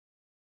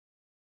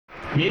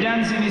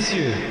Mesdames et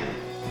messieurs,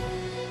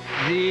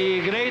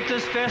 The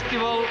greatest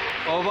festival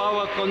of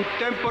our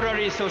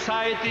contemporary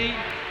society,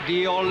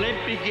 the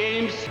Olympic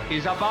Games,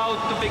 is about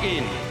to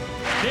begin.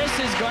 this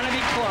is gonna be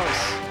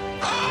close.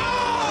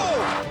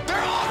 Oh!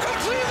 They're all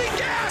completely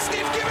gassed!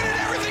 They've given it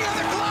everything on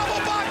the global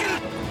bucket!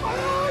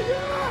 Oh,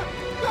 yeah!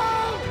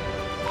 No!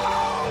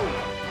 Oh!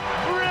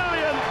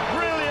 Brilliant,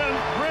 brilliant,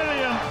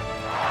 brilliant.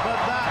 But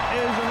that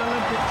is an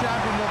Olympic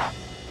championship.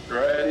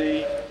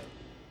 Ready.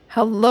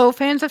 Hello,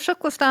 fans of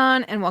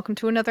Shuklistan, and welcome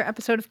to another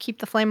episode of Keep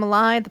the Flame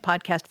Alive, the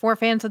podcast for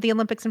fans of the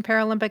Olympics and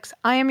Paralympics.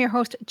 I am your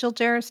host, Jill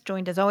Jarris,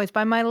 joined as always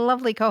by my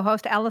lovely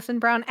co-host, Allison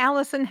Brown.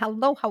 Allison,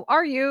 hello, how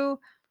are you?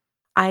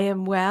 I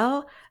am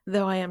well,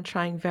 though I am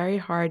trying very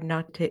hard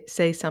not to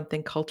say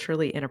something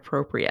culturally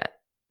inappropriate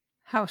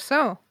How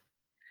so?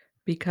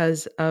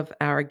 because of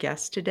our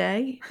guest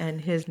today and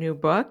his new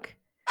book.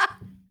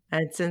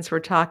 And since we're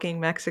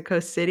talking Mexico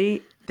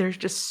City, there's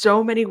just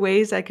so many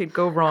ways I could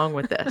go wrong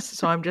with this.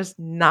 So I'm just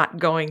not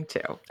going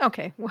to.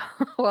 Okay,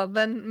 well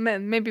then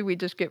maybe we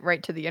just get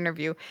right to the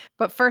interview.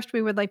 But first,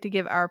 we would like to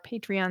give our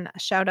Patreon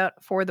shout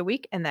out for the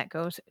week, and that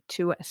goes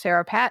to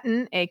Sarah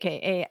Patton,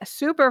 aka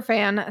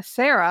Superfan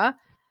Sarah.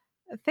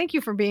 Thank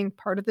you for being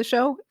part of the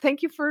show.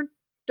 Thank you for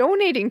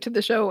donating to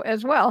the show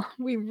as well.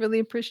 We really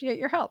appreciate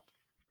your help.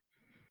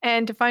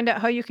 And to find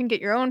out how you can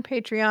get your own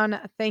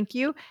Patreon, thank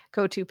you,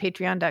 go to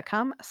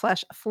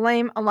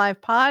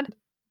patreon.com/flamealivepod.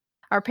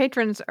 Our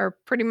patrons are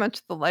pretty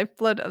much the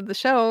lifeblood of the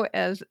show,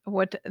 as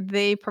what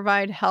they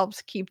provide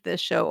helps keep this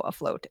show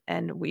afloat.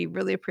 And we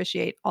really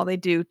appreciate all they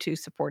do to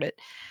support it.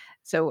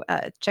 So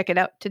check it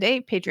out today,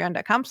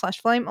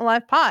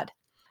 patreon.com/flamealivepod.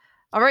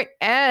 All right,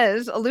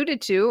 as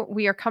alluded to,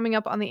 we are coming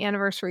up on the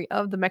anniversary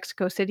of the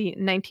Mexico City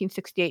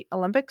 1968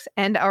 Olympics,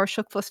 and our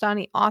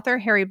Shukflastani author,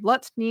 Harry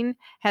Blutstein,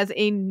 has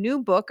a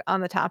new book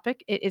on the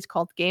topic. It is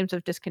called Games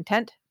of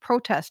Discontent,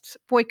 Protests,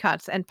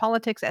 Boycotts, and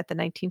Politics at the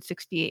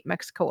 1968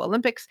 Mexico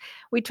Olympics.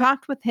 We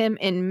talked with him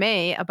in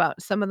May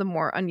about some of the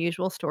more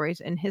unusual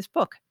stories in his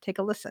book. Take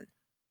a listen.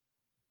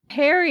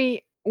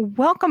 Harry,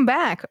 welcome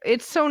back.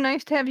 It's so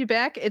nice to have you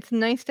back. It's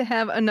nice to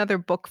have another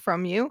book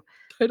from you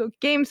titled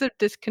Games of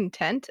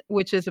Discontent,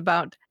 which is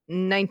about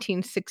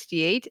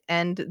 1968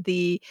 and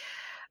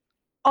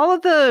all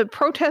of the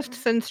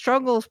protests and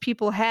struggles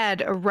people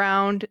had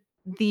around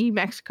the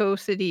Mexico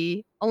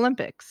City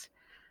Olympics.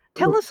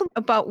 Tell us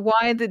about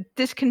why the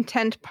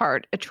discontent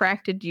part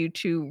attracted you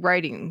to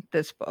writing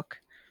this book.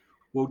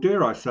 Well,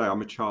 dare I say,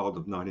 I'm a child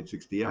of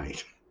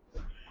 1968.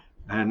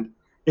 And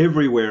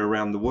everywhere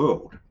around the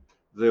world,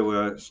 there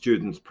were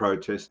students'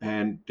 protests.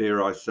 And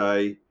dare I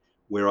say,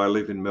 where I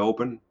live in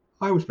Melbourne,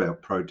 I was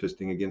about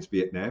protesting against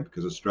Vietnam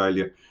because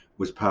Australia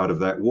was part of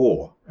that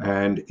war.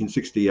 And in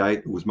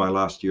 68 was my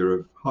last year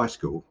of high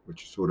school,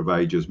 which sort of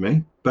ages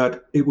me.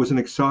 But it was an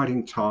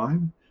exciting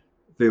time.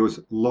 There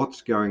was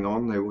lots going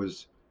on. There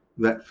was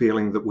that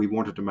feeling that we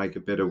wanted to make a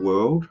better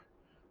world.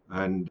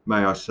 And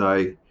may I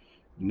say,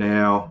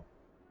 now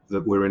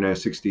that we're in our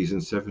 60s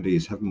and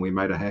 70s, haven't we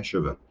made a hash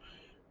of it?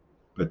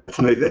 But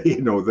it's neither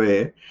here nor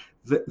there.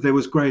 There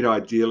was great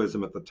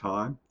idealism at the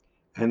time,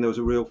 and there was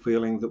a real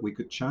feeling that we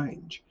could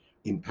change.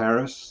 In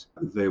Paris,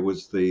 there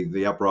was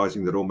the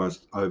uprising that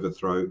almost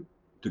overthrew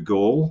de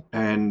Gaulle.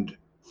 And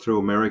through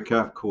America,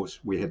 of course,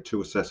 we had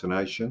two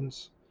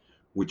assassinations,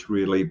 which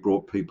really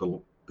brought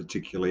people,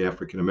 particularly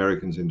African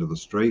Americans, into the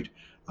street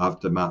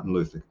after Martin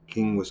Luther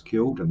King was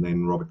killed and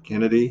then Robert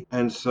Kennedy.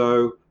 And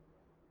so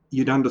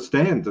you'd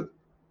understand that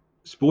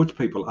sports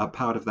people are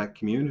part of that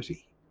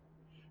community.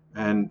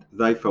 And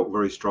they felt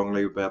very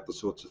strongly about the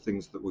sorts of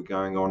things that were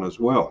going on as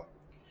well.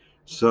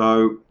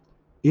 So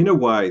in a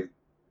way,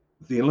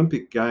 the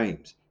Olympic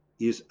Games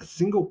is a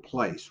single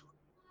place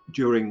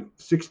during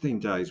 16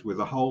 days where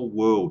the whole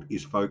world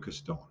is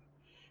focused on.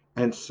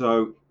 And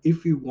so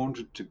if you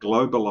wanted to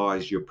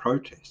globalize your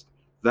protest,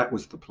 that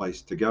was the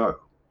place to go.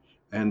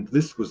 And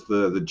this was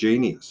the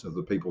genius of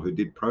the people who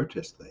did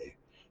protest there,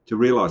 to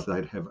realize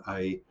they'd have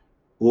a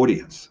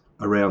audience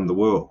around the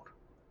world.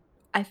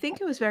 I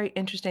think it was very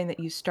interesting that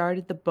you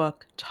started the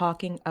book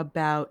talking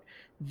about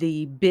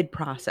the bid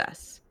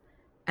process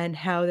and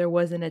how there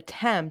was an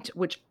attempt,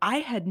 which I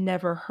had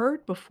never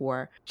heard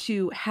before,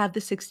 to have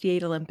the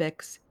 68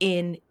 Olympics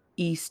in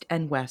East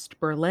and West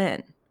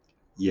Berlin.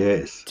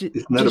 Yes. To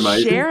Isn't that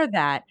amazing? share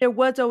that, there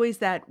was always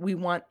that we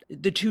want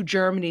the two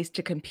Germanys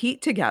to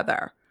compete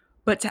together,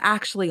 but to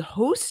actually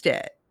host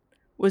it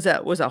was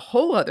a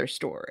whole other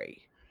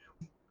story.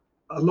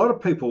 A lot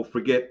of people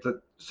forget that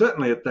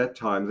certainly at that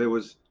time there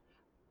was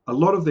a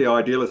lot of the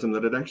idealism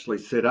that had actually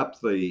set up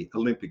the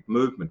Olympic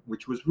movement,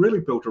 which was really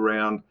built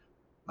around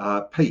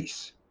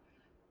peace.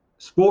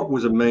 Sport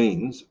was a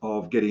means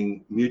of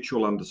getting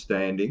mutual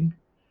understanding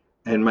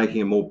and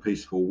making a more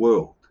peaceful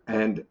world.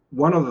 And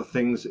one of the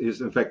things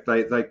is, in fact,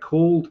 they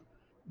called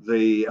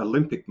the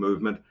Olympic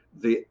movement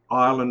the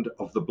Island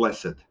of the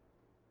Blessed,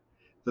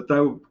 that they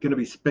were going to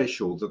be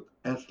special, that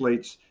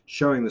athletes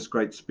showing this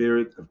great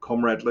spirit of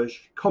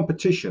comradeship,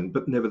 competition,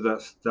 but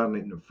nevertheless done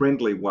in a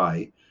friendly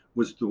way,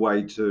 was the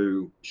way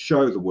to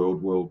show the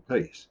world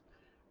peace.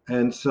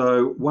 And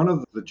so one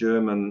of the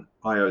German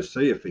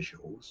IOC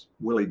officials,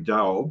 Willy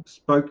Daub,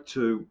 spoke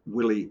to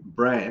Willy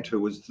Brandt, who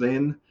was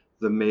then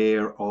the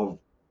mayor of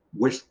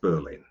West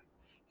Berlin.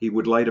 He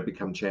would later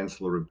become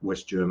Chancellor of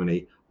West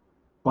Germany,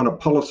 on a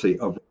policy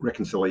of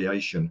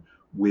reconciliation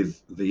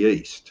with the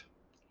East.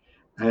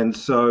 And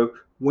so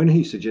when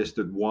he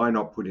suggested why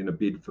not put in a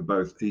bid for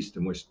both East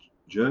and West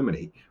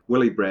Germany,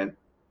 Willy Brandt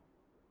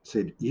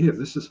said, yeah,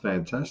 this is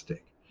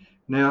fantastic.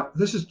 Now,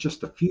 this is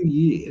just a few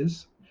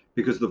years,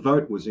 because the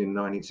vote was in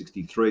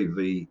 1963,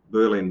 the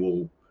Berlin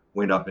Wall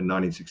went up in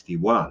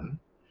 1961.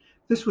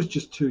 This was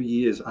just 2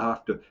 years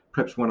after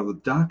perhaps one of the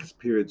darkest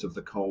periods of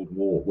the Cold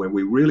War, where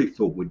we really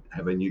thought we'd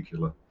have a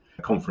nuclear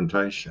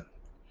confrontation.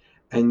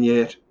 And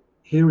yet,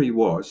 here he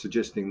was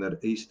suggesting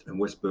that East and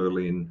West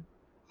Berlin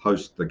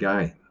host the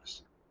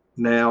Games.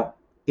 Now,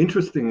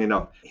 interestingly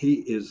enough, he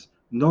is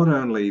not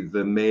only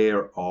the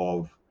mayor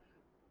of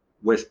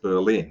West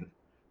Berlin,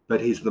 but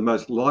he's the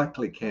most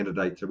likely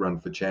candidate to run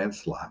for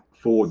Chancellor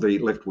for the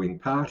left-wing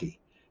party.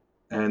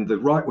 And the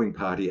right-wing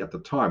party at the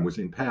time was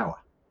in power.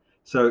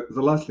 So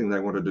the last thing they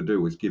wanted to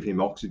do was give him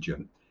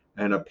oxygen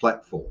and a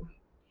platform.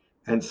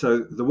 And so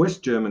the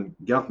West German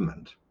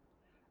government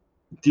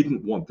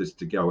didn't want this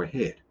to go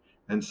ahead.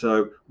 And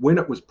so when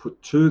it was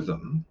put to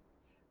them,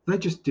 they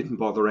just didn't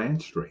bother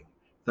answering.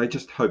 They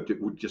just hoped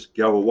it would just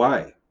go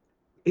away.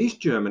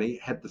 East Germany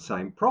had the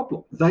same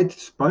problem. They'd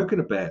spoken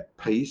about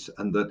peace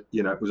and that,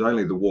 it was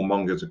only the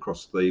warmongers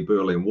across the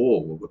Berlin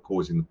Wall that were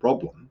causing the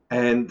problem.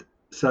 And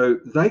so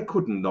they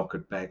couldn't knock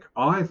it back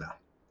either.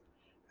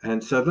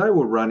 And so they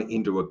were run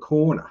into a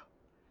corner.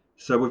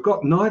 So we've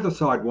got neither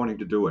side wanting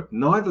to do it,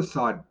 neither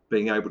side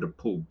being able to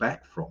pull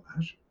back from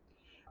it.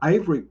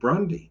 Avery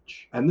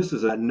Brundage, and this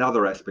is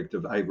another aspect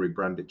of Avery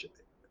Brundage,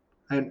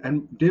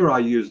 and dare I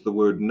use the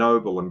word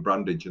noble and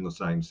Brundage in the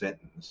same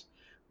sentence,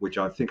 which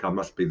I think I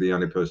must be the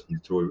only person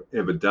to have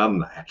ever done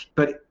that.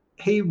 But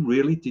he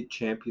really did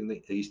champion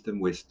the East and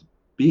West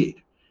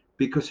bid,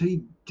 because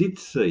he did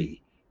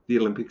see the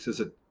Olympics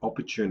as an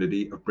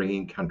opportunity of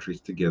bringing countries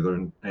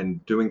together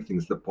and doing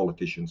things that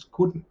politicians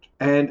couldn't.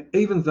 And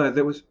even though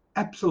there was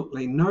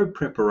absolutely no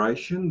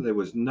preparation, there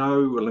was no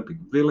Olympic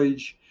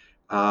Village,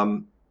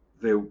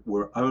 there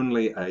were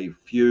only a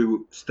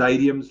few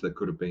stadiums that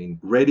could have been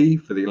ready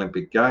for the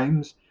Olympic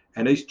Games,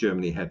 and East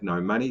Germany had no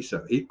money,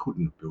 so it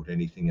couldn't have built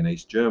anything in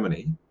East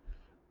Germany.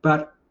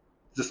 But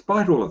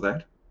despite all of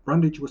that,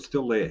 Brundage was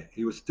still there.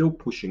 He was still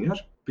pushing it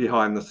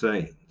behind the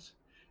scenes.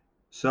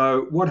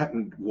 So what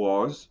happened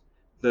was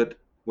that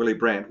Willy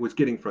Brandt was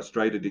getting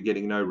frustrated at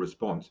getting no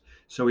response,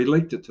 so he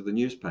leaked it to the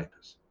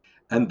newspapers.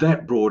 And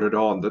that brought it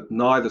on that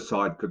neither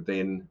side could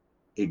then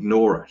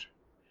ignore it.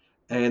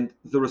 And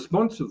the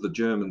response of the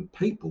German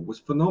people was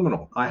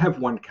phenomenal. I have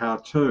one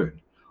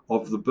cartoon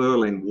of the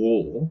Berlin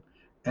Wall,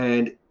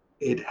 and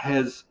it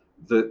has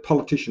the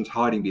politicians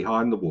hiding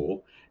behind the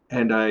wall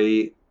and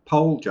a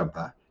pole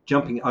jumper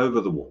jumping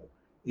over the wall,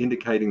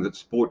 indicating that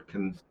sport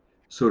can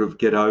sort of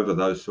get over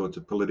those sorts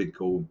of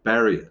political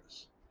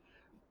barriers.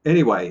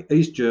 Anyway,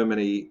 East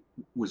Germany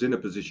was in a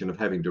position of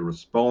having to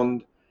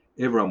respond.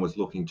 Everyone was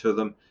looking to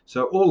them.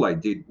 So all they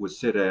did was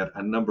set out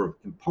a number of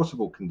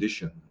impossible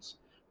conditions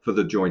for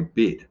the joint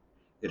bid.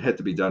 It had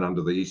to be done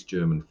under the East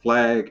German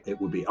flag. It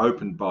would be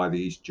opened by the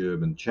East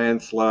German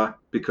Chancellor,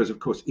 because, of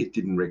course, it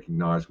didn't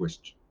recognise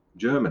West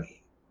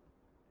Germany,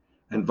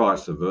 and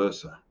vice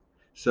versa.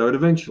 So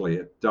eventually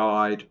it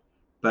died,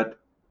 but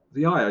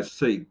the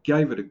IOC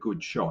gave it a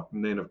good shot.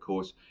 And then, of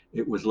course,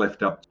 it was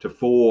left up to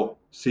 4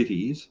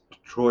 cities,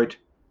 Detroit,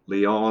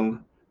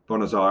 Lyon,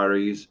 Buenos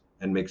Aires,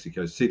 and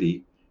Mexico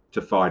City,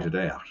 to fight it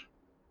out.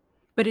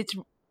 But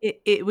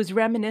it was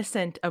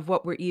reminiscent of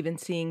what we're even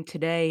seeing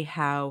today,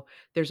 how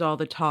there's all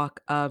the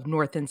talk of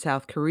North and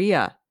South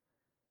Korea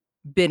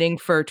bidding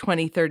for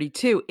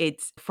 2032.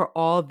 It's for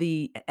all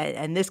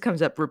and this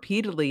comes up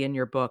repeatedly in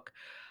your book,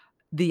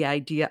 the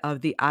idea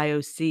of the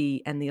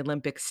IOC and the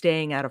Olympics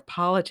staying out of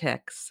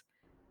politics.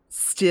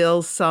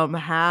 Still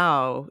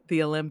somehow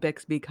the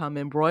Olympics become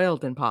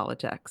embroiled in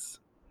politics.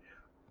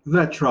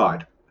 That's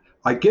right.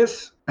 I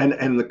guess,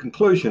 and the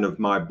conclusion of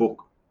my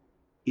book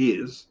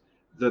is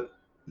that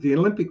the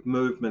Olympic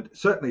movement,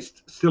 certainly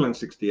still in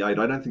 68,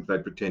 I don't think they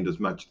pretend as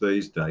much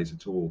these days.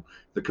 It's all,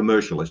 the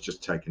commercial has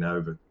just taken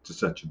over to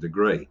such a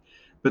degree.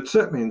 But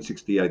certainly in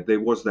 68, there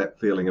was that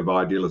feeling of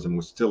idealism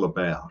was still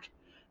about.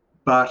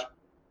 But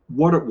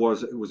what it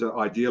was an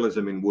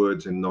idealism in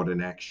words and not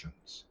in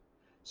actions.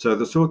 So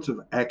the sorts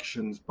of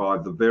actions by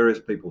the various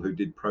people who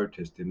did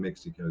protest in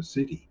Mexico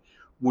City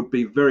would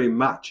be very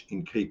much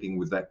in keeping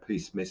with that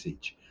peace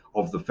message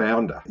of the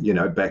founder,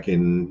 back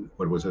in,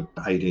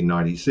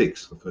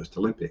 1896, the first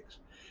Olympics.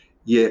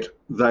 Yet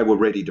they were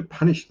ready to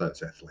punish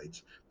those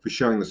athletes for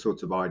showing the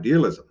sorts of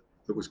idealism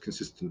that was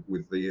consistent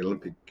with the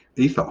Olympic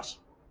ethos.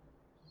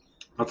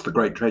 That's the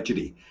great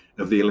tragedy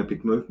of the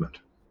Olympic movement.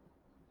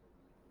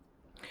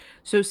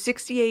 So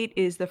 68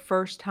 is the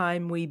first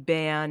time we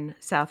ban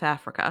South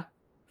Africa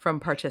from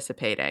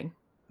participating.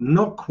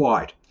 Not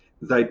quite.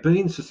 They'd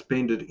been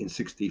suspended in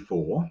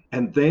 64,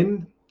 and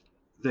then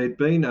there'd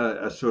been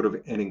a sort of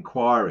an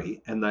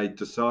inquiry, and they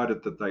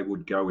decided that they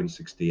would go in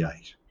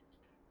 68.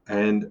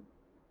 And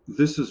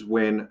this is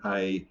when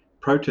a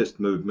protest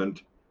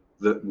movement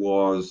that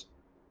was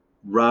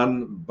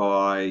run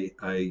by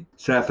a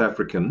South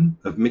African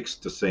of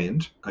mixed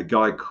descent, a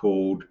guy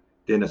called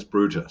Dennis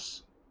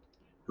Brutus,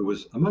 who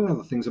was, among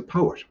other things, a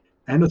poet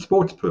and a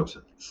sports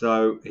person.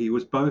 So he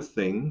was both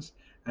things.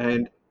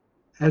 And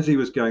as he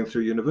was going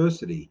through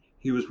university,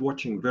 he was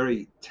watching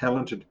very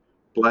talented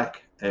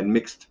black and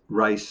mixed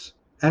race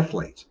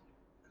athletes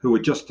who were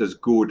just as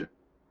good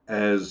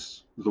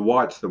as the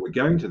whites that were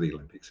going to the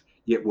Olympics,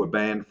 yet were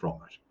banned from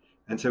it.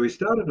 And so he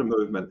started a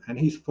movement, and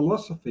his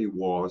philosophy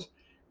was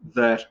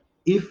that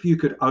if you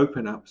could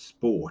open up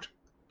sport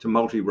to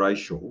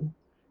multiracial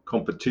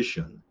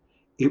competition,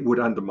 it would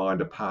undermine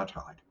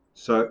apartheid.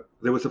 So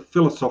there was a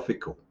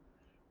philosophical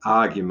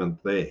argument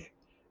there.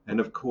 And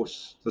of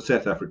course, the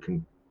South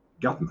African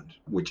government,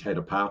 which had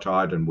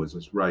apartheid and was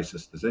as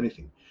racist as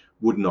anything,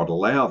 would not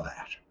allow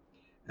that.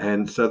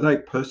 And so they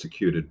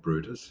persecuted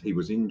Brutus. He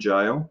was in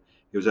jail.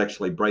 He was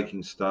actually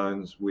breaking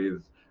stones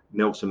with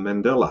Nelson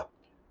Mandela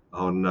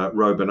on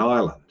Robben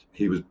Island.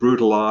 He was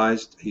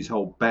brutalized. His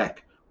whole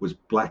back was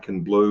black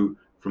and blue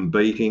from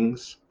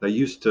beatings. They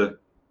used to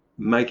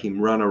make him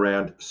run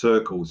around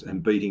circles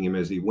and beating him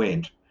as he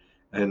went.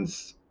 And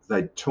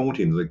they'd taunt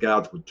him, the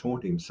guards would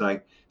taunt him,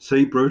 saying,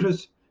 "See,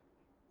 Brutus,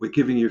 we're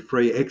giving you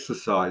free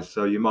exercise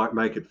so you might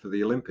make it for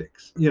the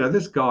Olympics." You know,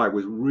 this guy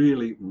was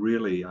really,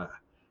 really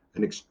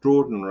an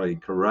extraordinarily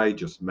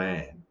courageous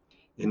man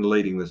in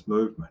leading this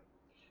movement.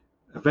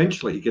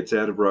 Eventually, he gets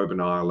out of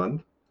Robben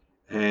Island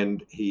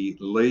and he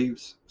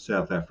leaves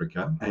South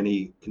Africa, and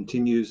he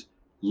continues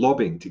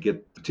lobbying to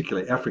get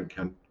particularly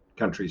African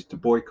countries to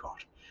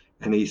boycott.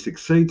 And he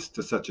succeeds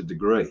to such a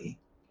degree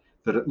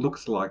that it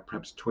looks like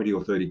perhaps 20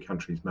 or 30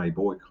 countries may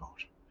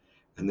boycott.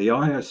 And the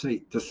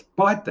IOC,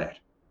 despite that,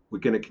 we're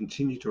going to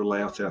continue to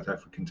allow South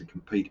Africa to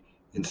compete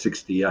in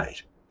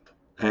 68.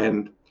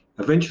 And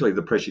eventually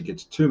the pressure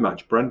gets too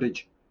much.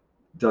 Brundage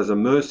does a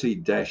mercy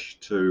dash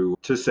to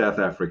South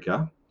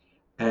Africa,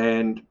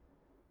 and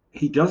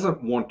he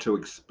doesn't want to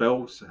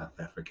expel South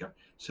Africa,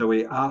 so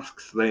he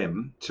asks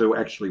them to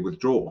actually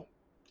withdraw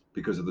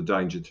because of the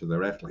danger to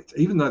their athletes,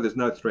 even though there's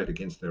no threat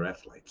against their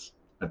athletes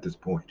at this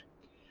point.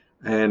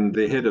 And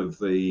the head of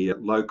the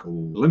local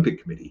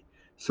Olympic committee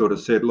sort of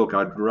said, "Look,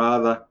 I'd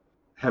rather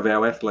have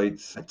our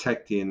athletes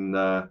attacked in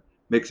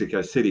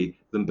Mexico City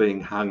than being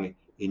hung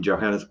in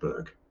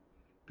Johannesburg,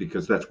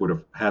 because that's what would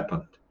have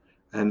happened."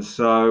 And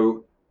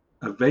so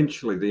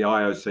eventually the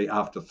IOC,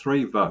 after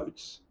 3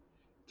 votes,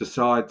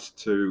 decides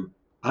to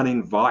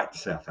uninvite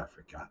South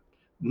Africa,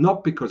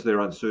 not because they're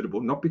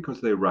unsuitable, not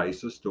because they're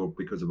racist or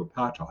because of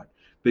apartheid,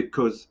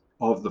 because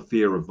of the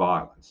fear of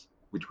violence,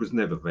 which was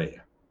never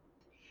there.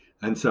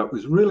 And so it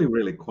was really,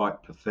 really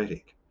quite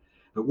pathetic.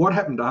 But what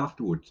happened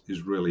afterwards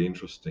is really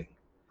interesting.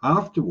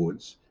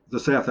 Afterwards, the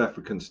South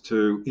Africans,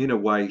 to, in a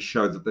way,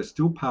 show that they're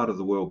still part of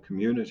the world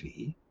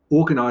community,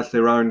 organised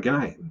their own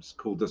games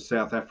called the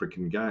South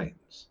African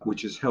Games,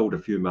 which is held a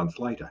few months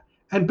later.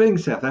 And being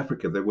South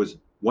Africa, there was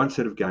one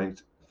set of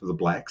games for the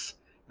blacks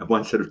and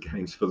one set of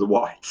games for the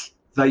whites.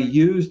 They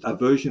used a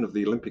version of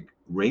the Olympic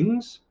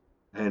rings.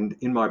 And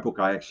in my book,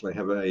 I actually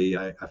have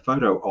a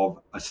photo of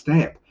a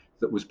stamp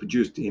that was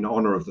produced in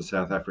honour of the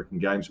South African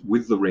Games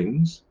with the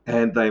rings.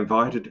 And they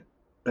invited,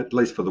 at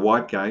least for the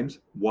white games,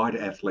 white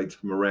athletes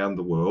from around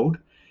the world,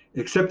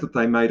 except that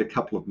they made a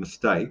couple of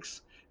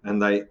mistakes, and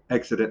they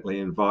accidentally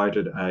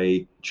invited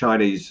a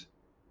Chinese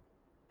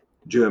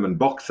German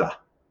boxer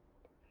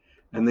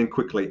and then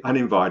quickly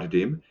uninvited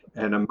him,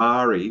 and a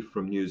Maori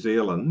from New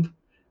Zealand,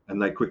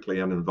 and they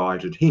quickly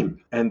uninvited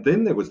him. And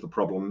then there was the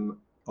problem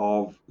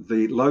of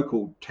the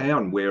local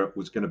town where it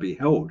was going to be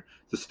held.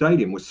 The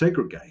stadium was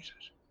segregated.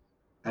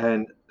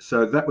 And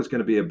so that was going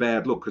to be a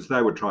bad look, because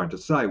they were trying to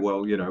say,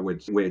 well, you know,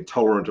 we're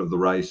tolerant of the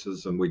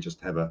races and we just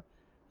have a,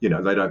 you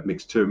know, they don't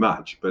mix too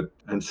much, but,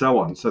 and so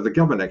on. So the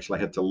government actually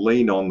had to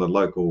lean on the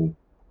local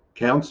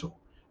council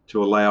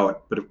to allow it.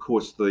 But of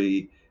course,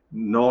 the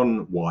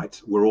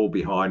non-whites were all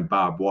behind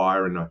barbed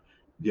wire and,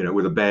 you know,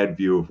 with a bad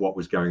view of what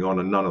was going on,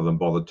 and none of them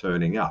bothered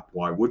turning up.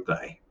 Why would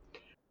they?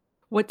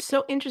 What's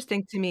so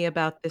interesting to me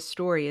about this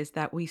story is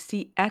that we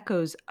see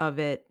echoes of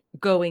it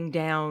going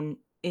down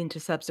into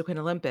subsequent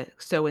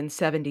Olympics. So in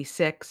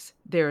 76,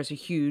 there's a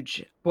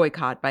huge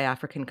boycott by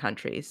African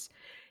countries.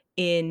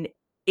 In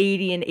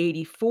 80 and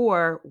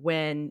 84,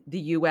 when the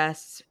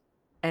US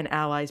and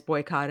allies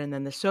boycott, and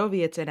then the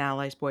Soviets and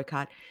allies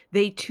boycott,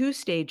 they too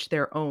staged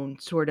their own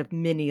sort of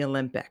mini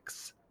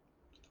Olympics.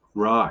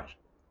 Right.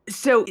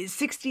 So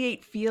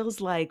 68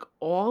 feels like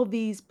all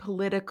these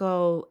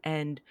political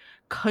and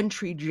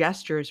country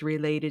gestures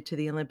related to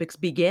the Olympics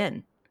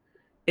begin.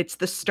 It's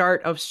the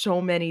start of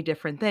so many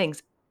different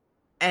things.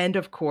 And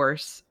of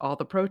course, all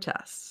the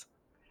protests.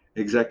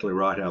 Exactly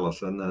right,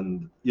 Alison.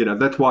 And, you know,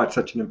 that's why it's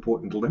such an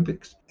important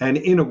Olympics. And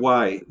in a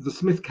way, the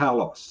Smith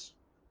Carlos,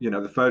 you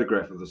know, the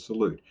photograph of the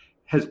salute,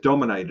 has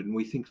dominated, and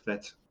we think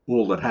that's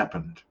all that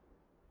happened.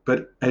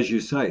 But as you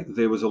say,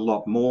 there was a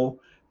lot more.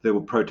 There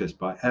were protests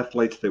by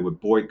athletes, there were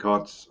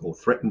boycotts or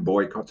threatened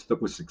boycotts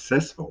that were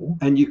successful.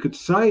 And you could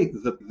say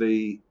that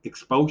the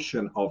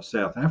expulsion of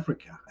South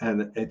Africa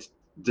and its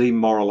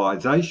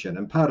demoralisation,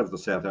 and part of the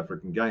South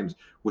African Games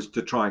was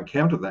to try and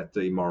counter that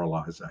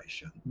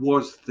demoralisation,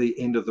 was the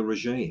end of the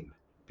regime.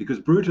 Because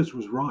Brutus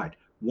was right.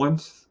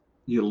 Once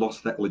you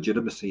lost that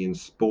legitimacy in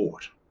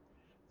sport,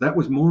 that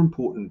was more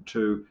important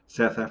to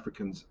South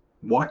Africans,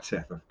 white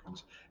South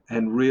Africans,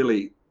 and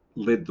really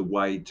led the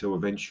way to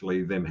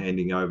eventually them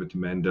handing over to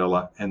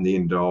Mandela and the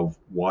end of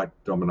white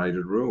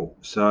dominated rule.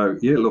 So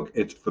yeah, look,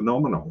 it's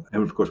phenomenal.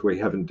 And of course we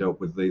haven't dealt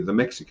with the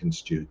Mexican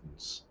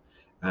students,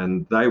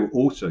 and they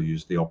also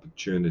used the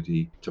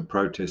opportunity to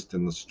protest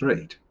in the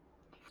street.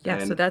 Yeah,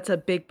 so And that's a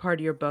big part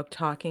of your book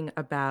talking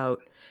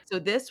about so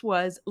this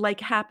was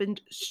like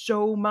happened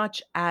so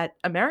much at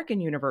American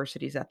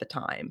universities at the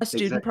time, a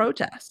student exactly,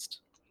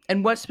 protest.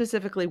 And what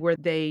specifically were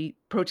they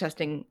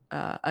protesting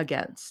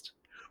against?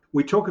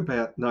 we talk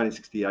about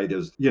 1968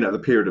 as, the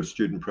period of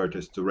student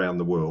protests around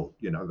the world.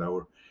 They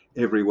were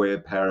everywhere,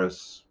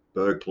 Paris,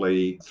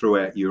 Berkeley,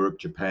 throughout Europe,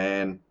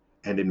 Japan,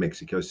 and in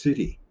Mexico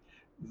City.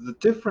 The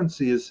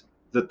difference is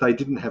that they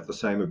didn't have the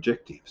same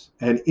objectives.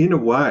 And in a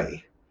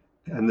way,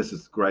 and this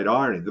is the great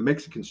irony, the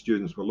Mexican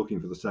students were looking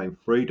for the same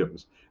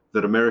freedoms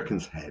that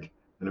Americans had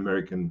and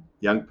American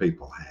young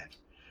people had.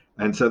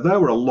 And so they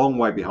were a long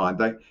way behind.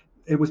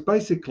 It was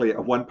basically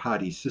a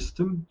one-party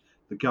system.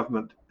 The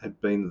government had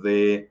been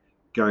there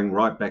going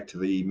right back to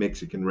the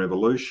Mexican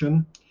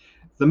Revolution.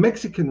 The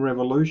Mexican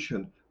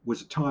Revolution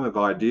was a time of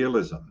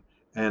idealism,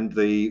 and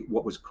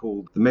what was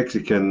called the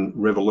Mexican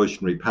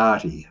Revolutionary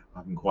Party, I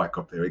haven't quite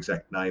got their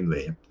exact name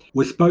there,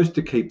 was supposed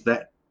to keep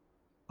that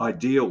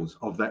ideals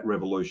of that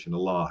revolution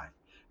alive.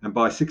 And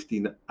by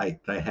 68,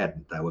 they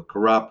hadn't. They were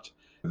corrupt.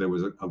 There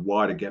was a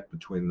wider gap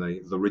between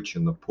the rich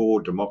and the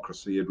poor.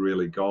 Democracy had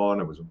really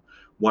gone. It was a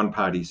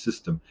one-party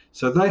system.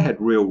 So they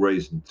had real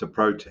reason to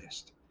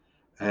protest.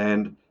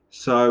 And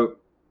so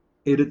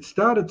it had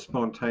started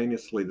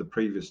spontaneously the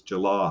previous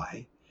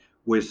July,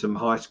 where some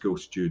high school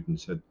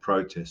students had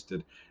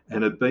protested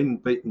and had been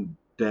beaten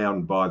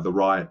down by the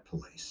riot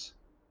police.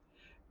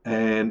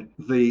 And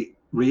the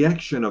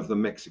reaction of the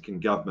Mexican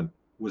government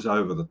was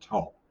over the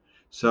top.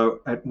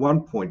 So at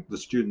one point, the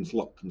students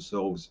locked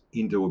themselves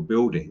into a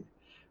building,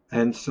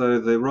 and so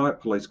the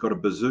riot police got a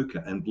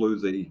bazooka and blew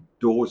the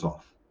doors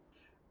off.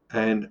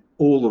 And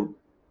all the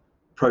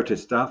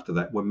protests after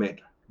that were met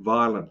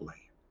violently.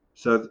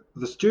 So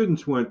the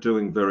students weren't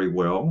doing very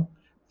well.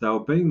 They were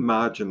being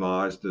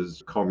marginalised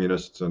as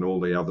communists and all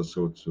the other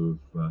sorts of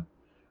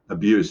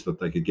abuse that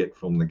they could get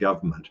from the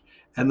government.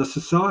 And the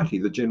society,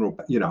 the general,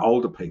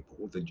 older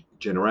people, the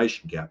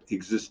generation gap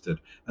existed,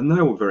 and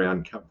they were very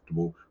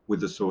uncomfortable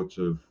with the sorts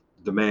of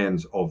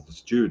demands of the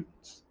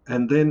students.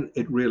 And then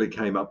it really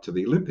came up to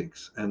the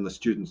Olympics, and the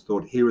students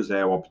thought, here is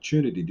our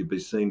opportunity to be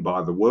seen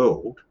by the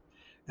world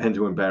and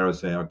to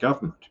embarrass our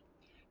government.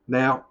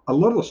 Now, a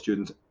lot of the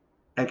students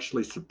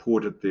actually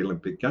supported the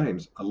Olympic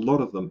Games. A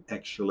lot of them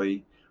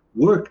actually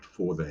worked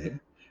for there.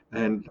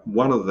 And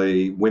one of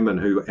the women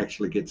who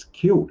actually gets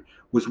killed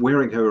was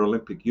wearing her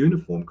Olympic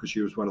uniform because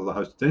she was one of the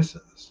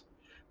hostesses.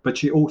 But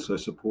she also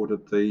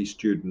supported the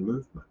student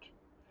movement.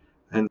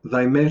 And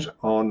they met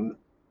on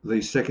the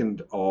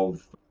 2nd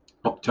of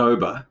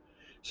October,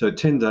 so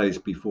 10 days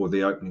before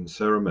the opening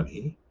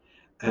ceremony.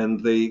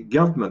 And the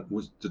government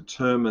was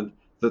determined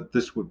that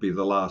this would be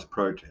the last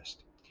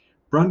protest.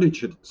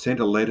 Brundage had sent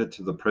a letter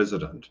to the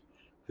president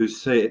who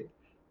said,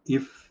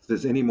 if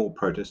there's any more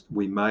protest,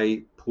 we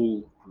may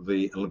pull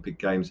the Olympic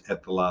Games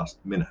at the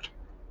last minute.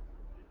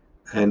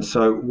 And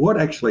so what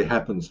actually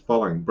happens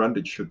following,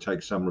 Brundage should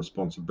take some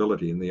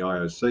responsibility and the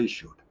IOC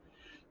should.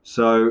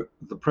 So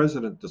the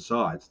president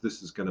decides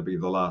this is going to be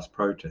the last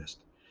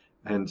protest.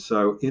 And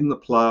so in the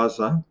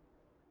plaza,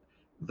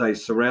 they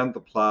surround the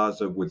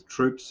plaza with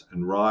troops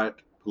and riot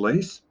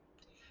police.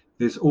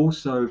 There's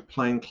also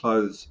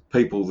plainclothes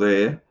people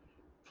there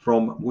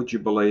from, would you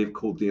believe,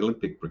 called the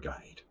Olympic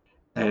Brigade.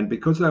 And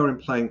because they were in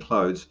plain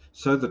clothes,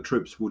 so the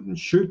troops wouldn't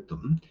shoot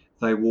them,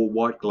 they wore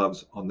white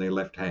gloves on their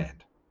left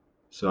hand.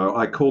 So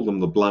I call them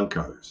the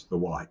Blancos, the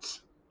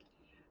whites.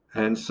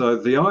 And so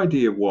the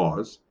idea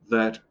was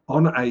that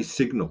on a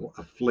signal,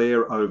 a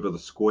flare over the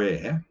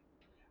square,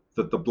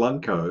 that the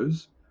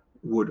Blancos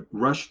would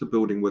rush the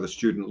building where the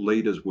student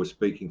leaders were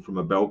speaking from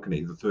a balcony,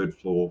 the 3rd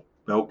floor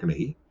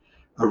balcony,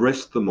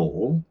 arrest them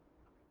all,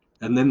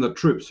 and then the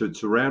troops who'd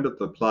surrounded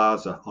the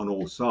plaza on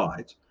all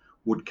sides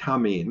would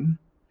come in,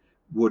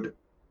 would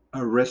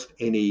arrest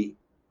any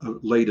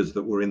leaders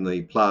that were in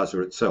the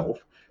plaza itself,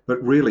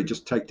 but really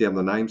just take down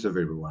the names of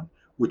everyone,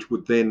 which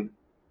would then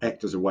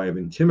act as a way of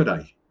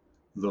intimidating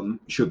them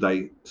should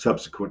they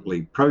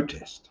subsequently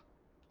protest.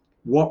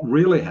 What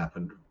really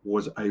happened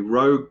was a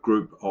rogue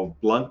group of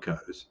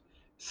Blancos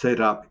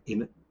set up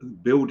in a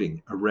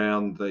building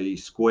around the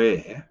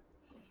square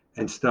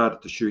and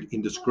started to shoot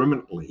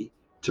indiscriminately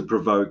to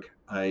provoke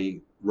a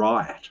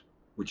riot,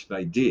 which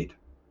they did.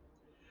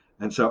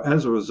 And so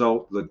as a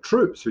result, the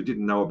troops who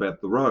didn't know about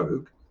the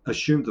rogue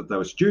assumed that they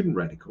were student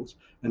radicals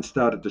and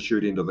started to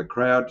shoot into the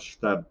crowd,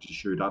 started to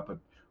shoot up at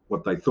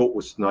what they thought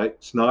was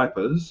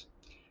snipers,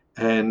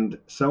 and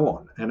so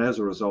on. And as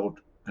a result,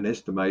 an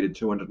estimated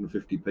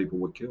 250 people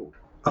were killed.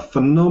 A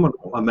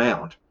phenomenal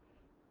amount.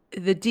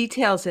 The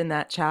details in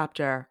that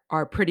chapter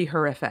are pretty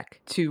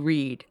horrific to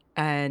read.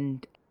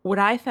 And what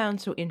I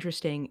found so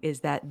interesting is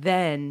that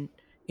then,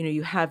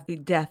 you have the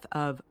death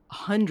of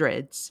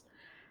hundreds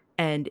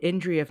and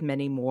injury of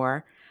many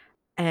more.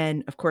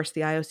 And of course,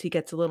 the IOC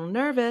gets a little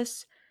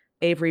nervous.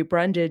 Avery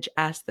Brundage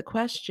asked the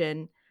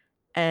question,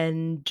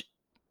 and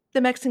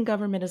the Mexican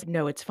government is,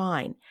 no, it's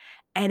fine.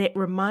 And it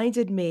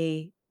reminded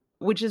me,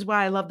 which is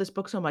why I love this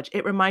book so much,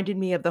 it reminded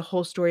me of the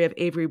whole story of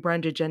Avery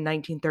Brundage in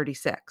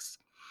 1936.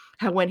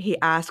 How when he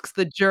asks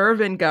the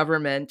German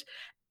government,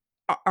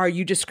 are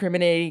you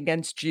discriminating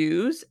against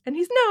Jews? And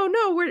he's,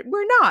 no,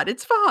 we're not.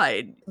 It's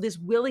fine. This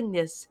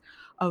willingness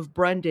of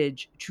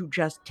Brundage to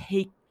just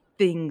take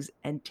things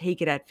and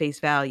take it at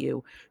face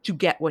value to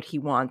get what he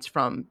wants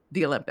from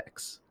the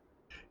Olympics.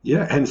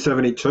 Yeah, and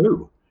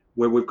 72,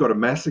 where we've got a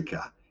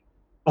massacre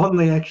on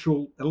the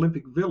actual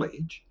Olympic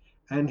Village,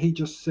 and he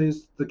just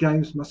says the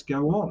games must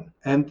go on.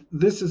 And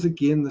this is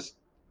again this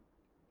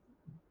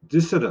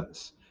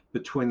dissidence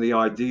between the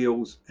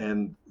ideals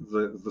and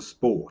the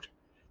sport.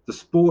 The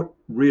sport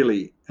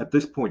really, at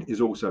this point,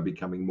 is also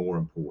becoming more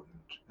important.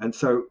 And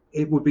so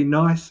it would be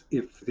nice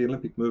if the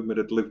Olympic movement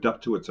had lived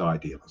up to its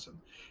idealism,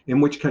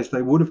 in which case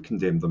they would have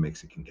condemned the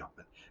Mexican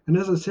government. And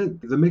as I said,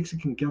 the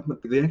Mexican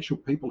government, the actual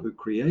people who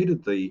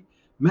created the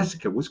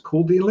massacre, was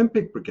called the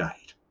Olympic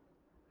Brigade.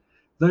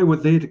 They were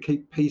there to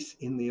keep peace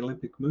in the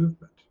Olympic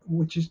movement,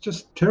 which is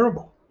just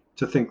terrible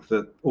to think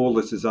that all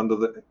this is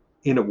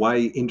in a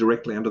way,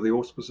 indirectly under the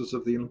auspices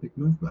of the Olympic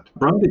movement.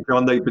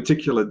 Brundage,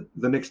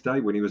 the next day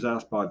when he was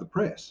asked by the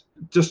press,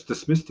 just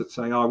dismissed it,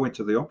 saying, I went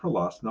to the opera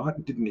last night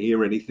and didn't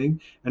hear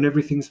anything and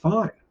everything's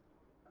fine.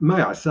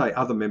 May I say,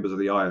 other members of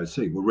the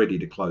IOC were ready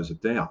to close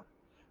it down,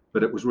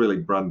 but it was really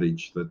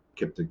Brundage that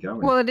kept it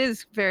going. Well, it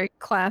is very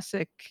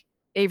classic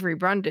Avery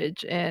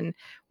Brundage, and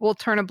we'll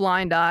turn a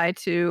blind eye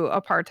to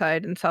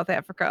apartheid in South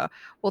Africa.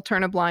 We'll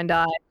turn a blind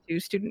eye to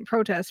student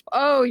protests.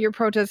 Oh, your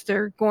protests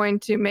are going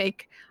to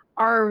make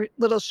our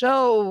little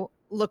show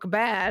look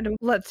bad.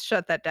 Let's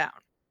shut that down.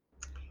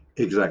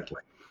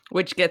 Exactly.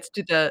 Which gets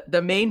to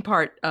the main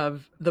part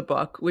of the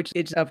book, which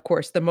is, of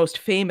course, the most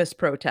famous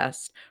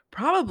protest,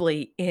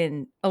 probably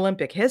in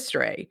Olympic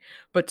history,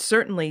 but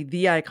certainly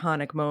the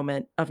iconic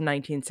moment of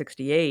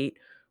 1968,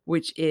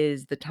 which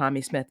is the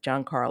Tommy Smith,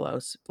 John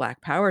Carlos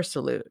Black Power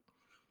salute,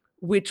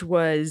 which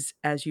was,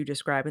 as you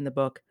describe in the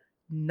book,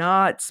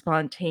 not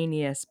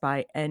spontaneous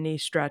by any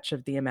stretch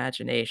of the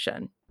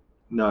imagination.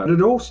 No,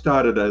 it all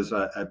started as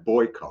a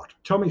boycott.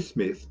 Tommy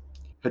Smith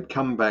had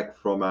come back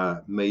from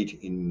a meet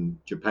in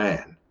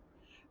Japan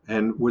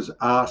and was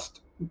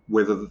asked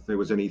whether there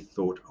was any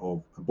thought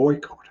of a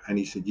boycott. And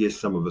he said, yes,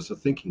 some of us are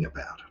thinking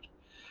about it.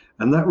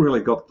 And that really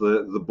got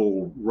the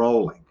ball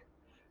rolling.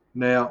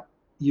 Now,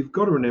 you've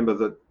got to remember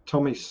that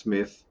Tommy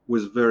Smith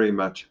was very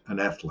much an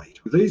athlete.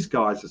 These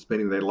guys are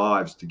spending their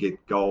lives to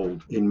get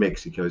gold in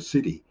Mexico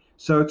City.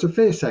 So it's a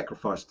fair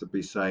sacrifice to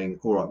be saying,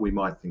 all right, we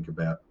might think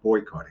about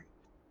boycotting.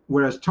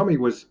 Whereas Tommy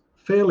was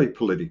fairly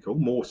political,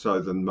 more so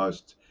than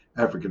most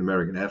African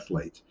American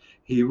athletes.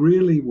 He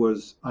really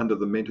was under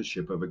the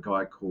mentorship of a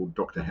guy called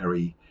Dr.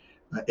 Harry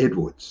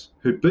Edwards,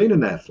 who'd been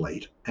an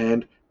athlete.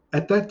 And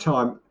at that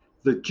time,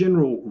 the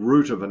general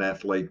route of an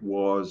athlete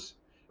was,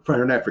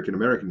 for an African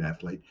American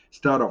athlete,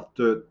 start off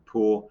dirt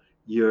poor,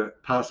 your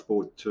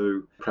passport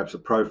to perhaps a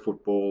pro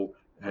football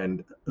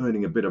and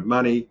earning a bit of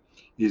money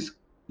is,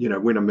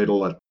 win a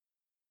medal.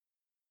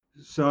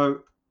 So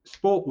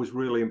sport was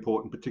really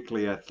important,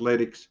 particularly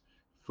athletics,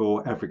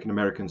 for African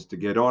Americans to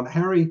get on.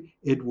 Harry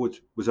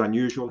Edwards was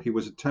unusual. He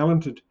was a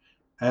talented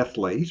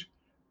athlete,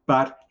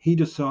 but he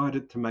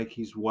decided to make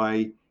his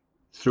way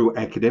through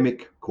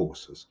academic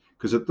courses,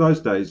 because at those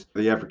days,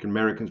 the African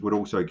Americans would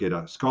also get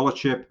a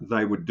scholarship.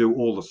 They would do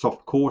all the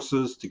soft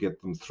courses to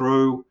get them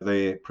through.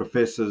 Their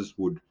professors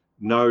would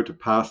know to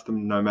pass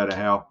them no matter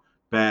how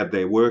bad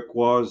their work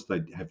was.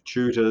 They'd have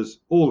tutors,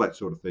 all that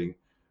sort of thing,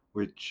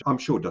 which I'm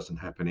sure doesn't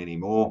happen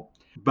anymore.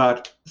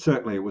 But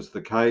certainly it was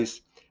the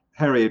case.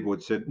 Harry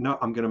Edwards said, no,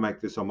 I'm going to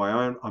make this on my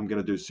own. I'm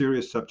going to do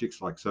serious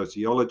subjects like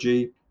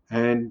sociology,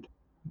 and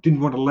didn't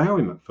want to allow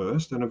him at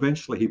first. And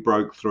eventually he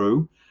broke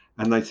through,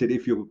 and they said,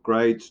 if your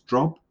grades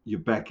drop, you're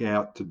back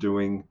out to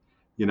doing,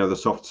 the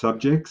soft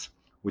subjects,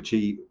 which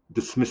he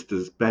dismissed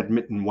as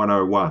badminton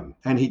 101.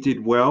 And he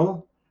did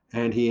well,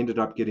 and he ended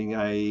up getting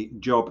a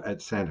job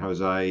at San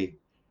Jose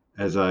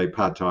as a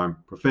part-time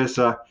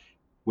professor,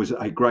 was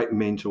a great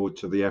mentor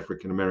to the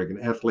African American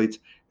athletes.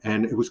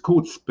 And it was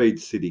called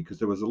Speed City because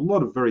there was a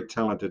lot of very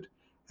talented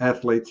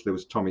athletes. There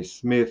was Tommy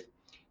Smith,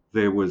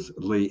 there was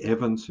Lee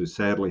Evans, who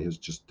sadly has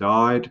just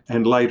died,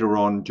 and later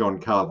on John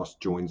Carlos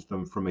joins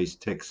them from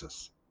East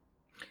Texas.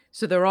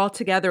 So they're all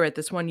together at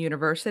this one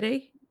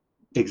university?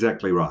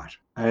 Exactly right.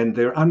 And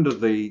they're under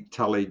the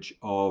tutelage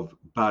of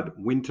Bud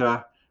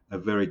Winter, a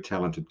very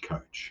talented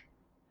coach.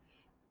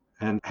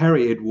 And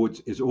Harry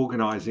Edwards is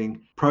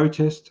organising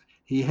protest.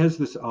 He has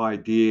this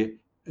idea,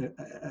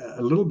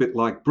 a little bit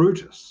like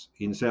Brutus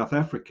in South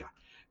Africa,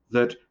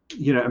 that,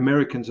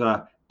 Americans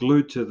are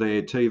glued to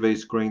their TV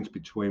screens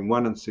between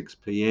 1 and 6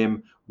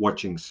 p.m.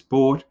 watching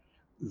sport.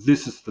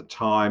 This is the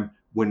time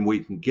when we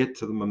can get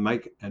to them and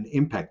make an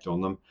impact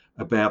on them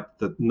about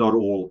that not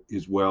all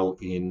is well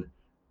in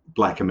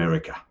Black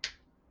America.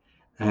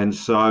 And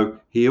so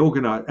he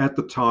organised, at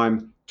the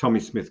time, Tommy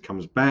Smith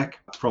comes back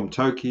from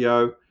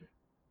Tokyo.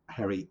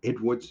 Harry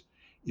Edwards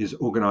is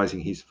organising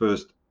his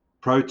first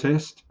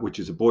protest, which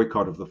is a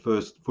boycott of the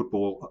first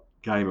football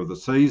game of the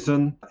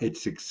season. It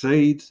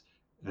succeeds.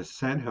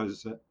 San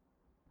Jose,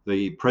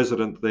 the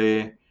president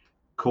there,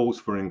 calls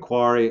for an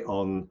inquiry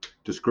on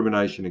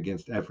discrimination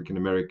against African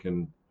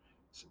Americans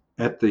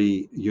at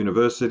the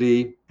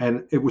university,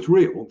 and it was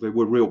real. There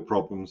were real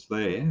problems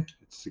there.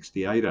 It's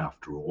 68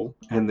 after all,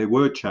 and there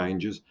were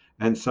changes.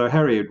 And so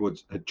Harry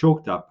Edwards had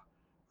chalked up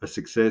a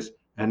success,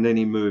 and then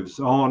he moves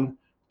on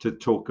to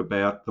talk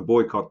about the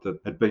boycott that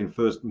had been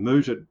first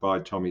mooted by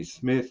Tommy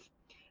Smith,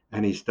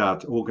 and he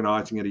starts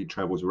organising it. He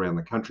travels around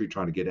the country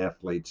trying to get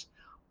athletes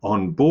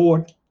on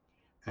board,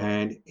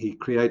 and he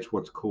creates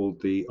what's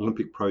called the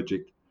Olympic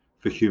Project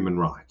for Human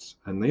Rights.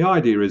 And the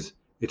idea is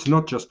it's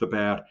not just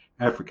about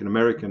African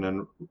American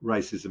and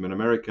racism in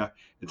America,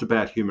 it's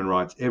about human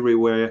rights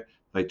everywhere.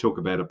 They talk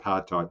about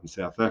apartheid in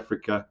South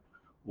Africa,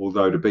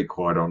 although to be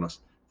quite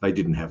honest, they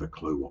didn't have a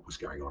clue what was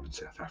going on in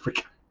South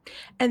Africa.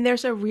 And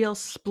there's a real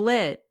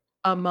split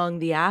among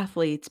the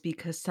athletes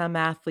because some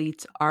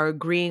athletes are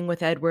agreeing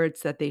with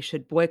Edwards that they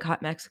should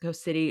boycott Mexico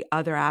City.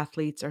 Other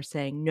athletes are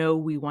saying, no,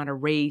 we want to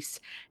race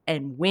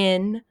and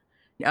win.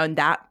 And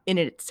that in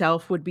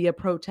itself would be a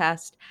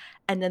protest.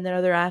 And then there are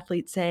other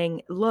athletes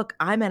saying, look,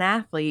 I'm an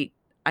athlete.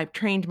 I've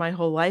trained my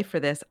whole life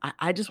for this.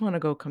 I just want to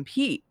go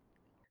compete,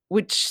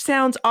 which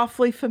sounds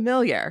awfully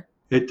familiar.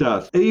 It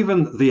does.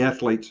 Even the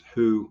athletes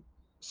who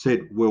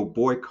said we'll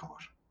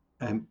boycott,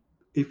 and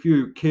if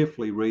you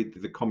carefully read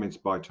the comments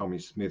by Tommy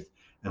Smith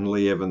and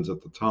Lee Evans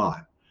at the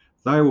time,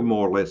 they were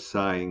more or less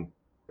saying,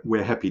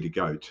 we're happy to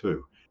go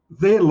too.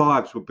 Their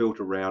lives were built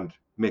around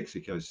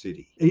Mexico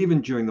City.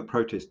 Even during the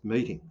protest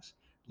meetings,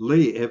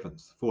 Lee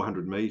Evans,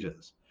 400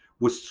 metres,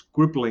 was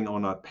scribbling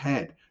on a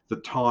pad the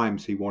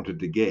times he wanted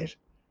to get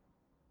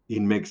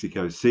in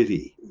Mexico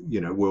City,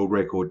 world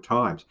record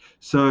times.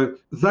 So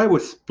they were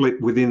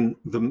split within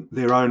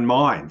their own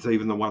minds,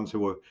 even the ones who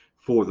were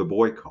for the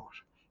boycott.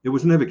 It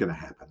was never going to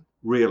happen,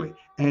 really.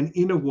 And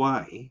in a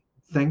way,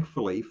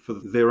 thankfully, for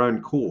their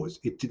own cause,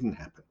 it didn't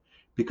happen,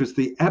 because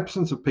the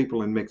absence of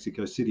people in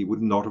Mexico City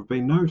would not have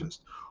been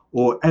noticed.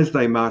 Or as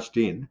they marched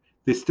in,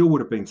 there still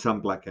would have been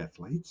some black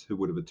athletes who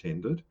would have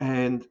attended.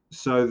 And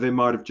so there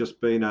might have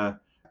just been a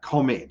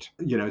comment,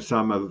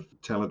 some of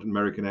talented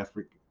American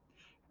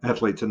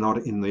athletes are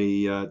not in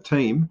the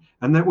team,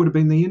 and that would have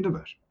been the end of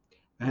it.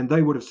 And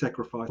they would have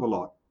sacrificed a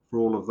lot for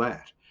all of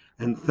that.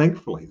 And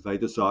thankfully, they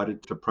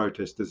decided to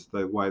protest this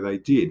the way they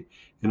did,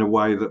 in a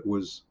way that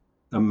was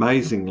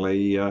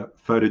amazingly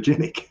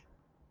photogenic.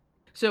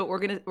 So we're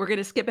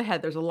gonna skip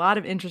ahead. There's a lot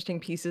of interesting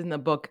pieces in the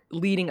book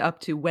leading up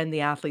to when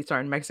the athletes are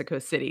in Mexico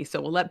City.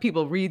 So we'll let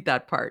people read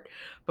that part.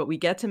 But we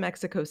get to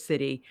Mexico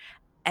City,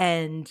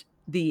 and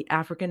the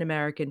African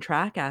American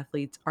track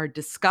athletes are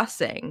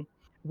discussing,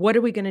 what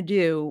are we going to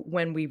do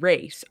when we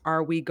race?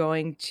 Are we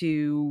going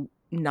to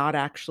not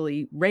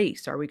actually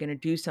race? Are we going to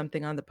do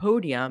something on the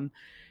podium?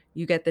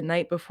 You get the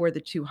night before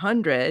the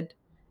 200,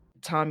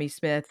 Tommy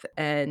Smith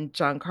and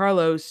John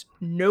Carlos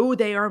know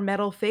they are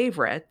medal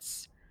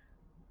favorites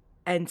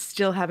and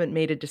still haven't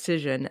made a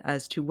decision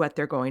as to what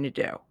they're going to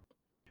do.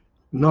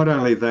 Not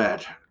only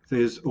that,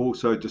 there's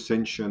also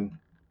dissension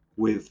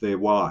with their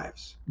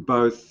wives.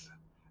 Both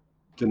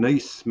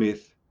Denise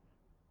Smith,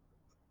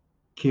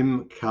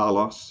 Kim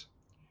Carlos,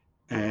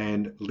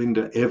 and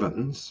Linda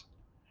Evans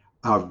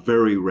are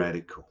very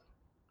radical,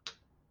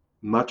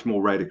 much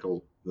more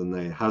radical than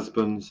their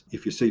husbands.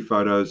 If you see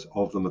photos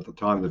of them at the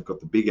time, they've got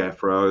the big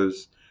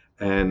afros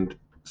and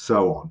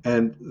so on.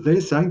 And they're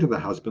saying to their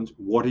husbands,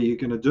 what are you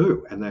going to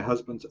do? And their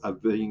husbands are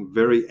being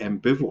very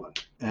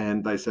ambivalent.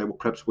 And they say, well,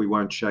 perhaps we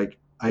won't shake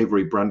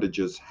Avery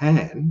Brundage's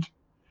hand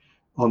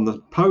on the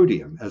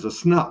podium as a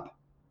snub,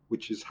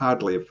 which is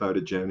hardly a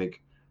photogenic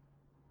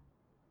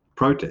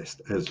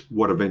protest, as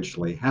what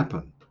eventually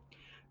happened.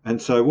 And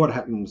so what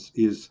happens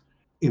is,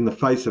 in the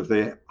face of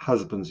their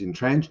husbands'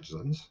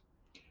 intransigence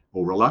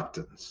or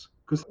reluctance,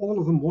 because all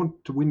of them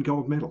want to win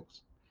gold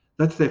medals,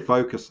 that's their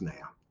focus now.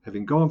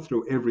 Having gone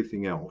through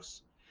everything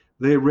else,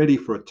 they're ready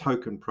for a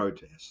token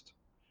protest,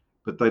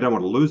 but they don't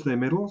want to lose their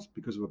medals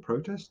because of a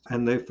protest,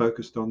 and they're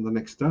focused on the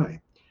next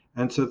day.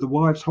 And so the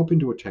wives hop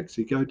into a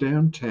taxi, go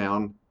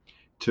downtown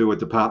to a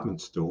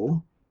department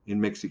store in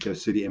Mexico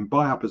City and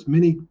buy up as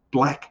many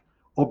black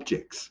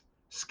objects,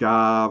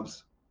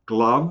 scarves,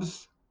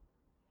 gloves,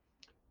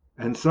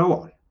 and so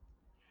on.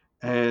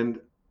 And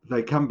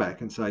they come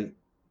back and say,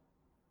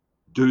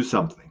 do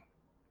something.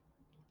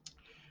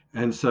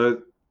 And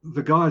so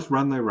the guys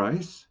run their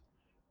race.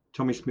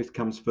 Tommy Smith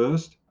comes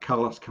first,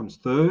 Carlos comes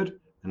third,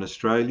 an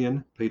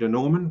Australian, Peter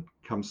Norman,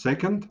 comes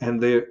second,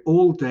 and they're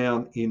all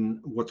down in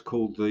what's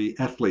called the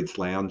Athletes'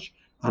 Lounge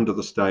under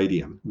the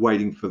stadium,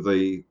 waiting for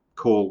the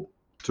call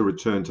to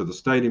return to the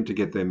stadium to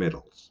get their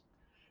medals.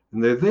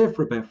 And they're there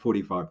for about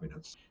 45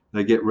 minutes.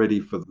 They get ready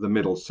for the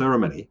medal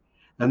ceremony,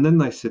 and then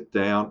they sit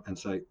down and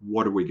say,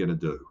 what are we going to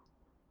do?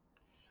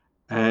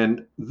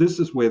 And this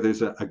is where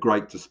there's a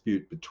great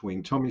dispute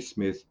between Tommy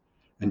Smith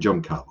and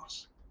John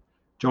Carlos.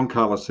 John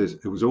Carlos says,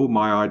 it was all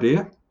my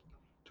idea.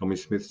 Tommy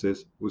Smith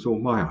says, it was all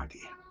my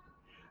idea.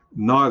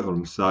 Neither of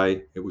them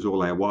say it was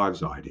all our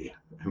wives' idea,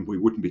 and we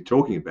wouldn't be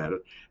talking about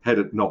it had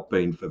it not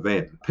been for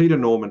them. Peter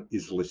Norman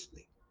is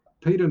listening.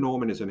 Peter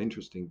Norman is an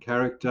interesting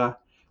character,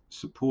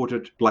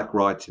 supported black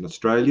rights in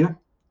Australia.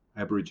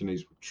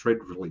 Aborigines were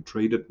dreadfully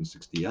treated in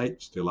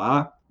 68, still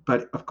are.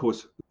 But of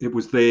course, it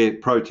was their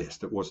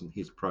protest, it wasn't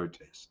his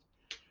protest.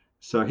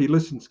 So he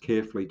listens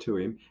carefully to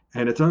him,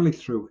 and it's only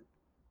through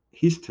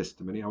his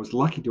testimony, I was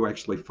lucky to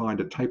actually find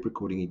a tape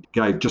recording he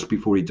gave just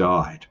before he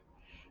died.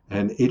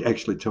 And it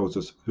actually tells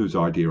us whose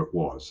idea it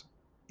was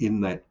in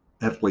that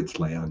athletes'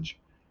 lounge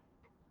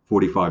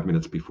 45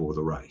 minutes before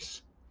the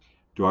race.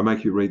 Do I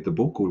make you read the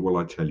book, or will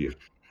I tell you?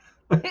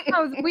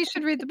 Oh, we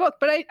should read the book.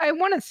 But I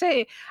want to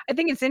say, I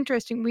think it's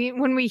interesting.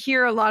 When we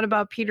hear a lot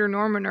about Peter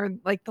Norman, or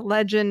like the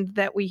legend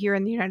that we hear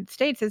in the United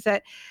States, is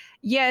that,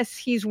 yes,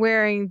 he's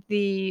wearing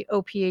the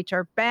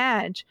OPHR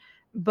badge,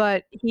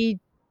 but he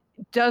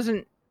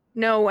doesn't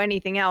know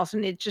anything else.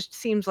 And it just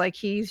seems like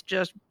he's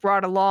just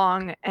brought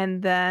along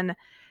and then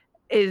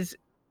is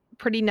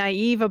pretty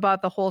naive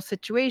about the whole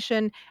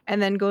situation, and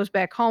then goes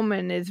back home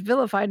and is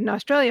vilified in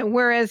Australia.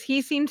 Whereas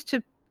he seems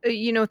to,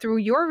 through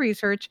your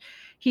research,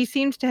 he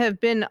seems to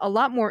have been a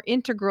lot more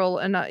integral,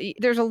 and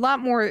there's a lot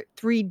more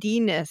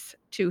 3D-ness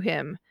to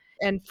him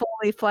and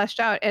fully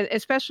fleshed out, and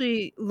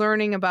especially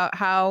learning about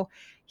how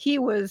he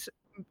was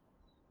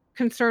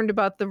concerned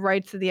about the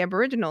rights of the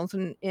Aboriginals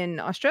in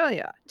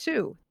Australia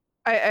too.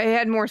 I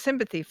had more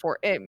sympathy for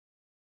it.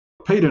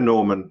 Peter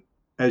Norman,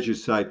 as you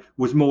say,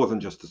 was more than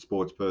just a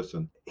sports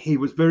person. He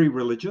was very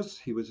religious.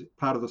 He was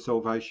part of the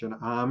Salvation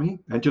Army.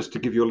 And just to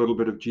give you a little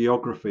bit of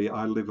geography,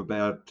 I live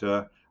about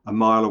a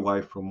mile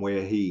away from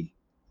where he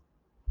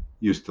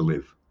used to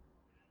live.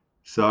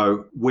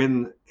 So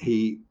when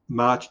he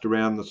marched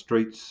around the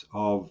streets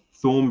of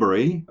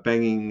Thornbury,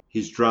 banging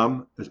his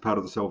drum as part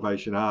of the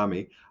Salvation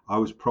Army, I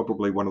was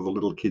probably one of the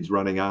little kids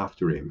running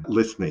after him,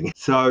 listening.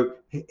 So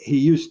he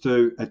used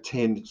to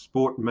attend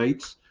sport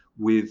meets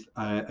with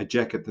a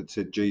jacket that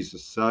said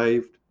Jesus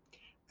saved.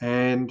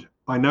 And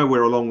I know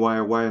we're a long way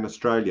away in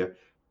Australia,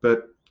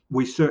 but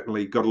we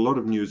certainly got a lot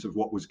of news of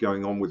what was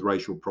going on with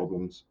racial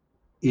problems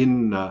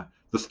in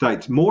the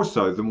States, more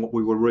so than what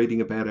we were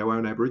reading about our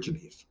own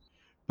Aborigines.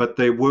 But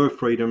there were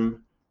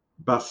freedom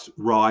bus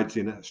rides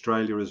in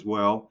Australia as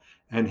well,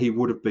 and he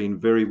would have been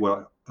very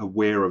well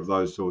aware of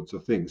those sorts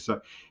of things.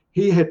 So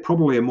he had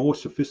probably a more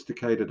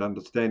sophisticated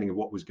understanding of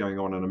what was going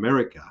on in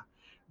America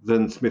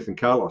than Smith and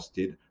Carlos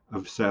did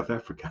of South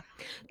Africa.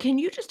 Can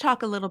you just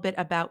talk a little bit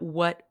about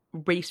what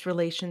race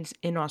relations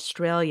in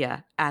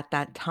Australia at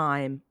that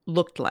time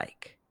looked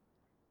like?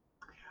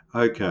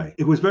 Okay.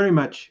 It was very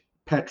much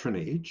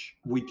patronage.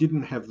 We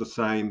didn't have the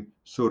same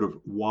sort of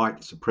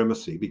white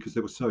supremacy because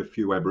there were so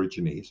few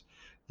Aborigines.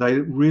 They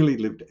really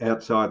lived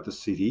outside the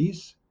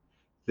cities.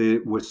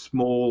 There were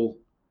small,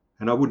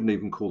 and I wouldn't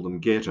even call them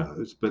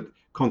ghettos, but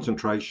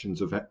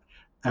concentrations of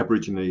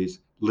Aborigines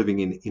living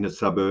in inner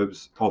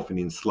suburbs, often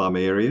in slum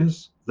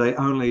areas. They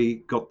only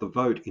got the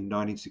vote in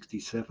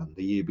 1967,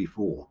 the year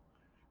before.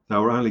 They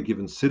were only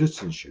given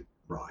citizenship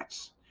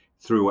rights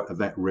through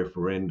that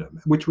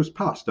referendum, which was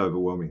passed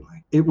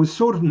overwhelmingly. It was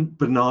sort of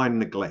benign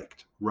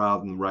neglect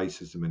rather than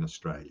racism in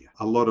Australia.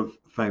 A lot of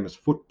famous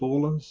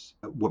footballers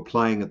were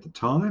playing at the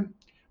time,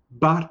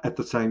 but at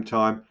the same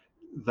time,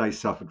 they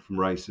suffered from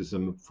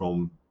racism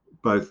from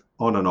both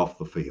on and off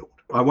the field.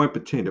 I won't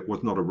pretend it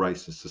was not a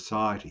racist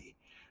society,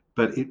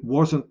 but it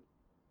was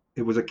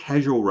a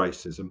casual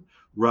racism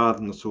rather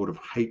than the sort of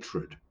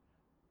hatred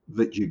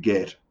that you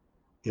get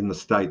in the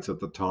States at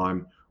the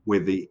time, where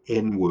the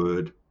N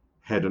word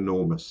had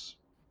enormous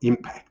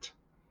impact.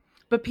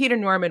 But Peter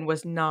Norman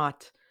was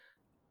not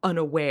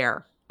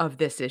unaware of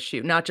this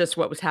issue, not just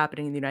what was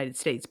happening in the United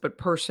States, but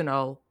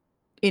personal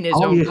in his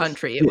Oh, own yes.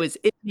 country. Yeah.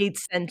 It made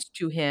sense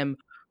to him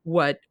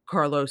what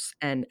Carlos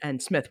and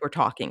Smith were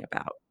talking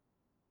about.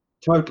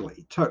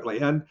 Totally, totally.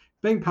 And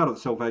being part of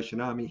the Salvation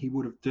Army, he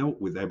would have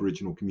dealt with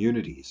Aboriginal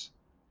communities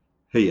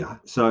here.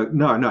 So,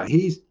 no,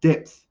 his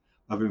depth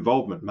of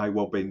involvement may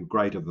well be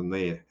greater than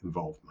their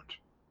involvement,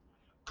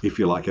 if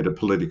you like, at a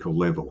political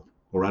level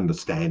or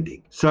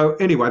understanding. So,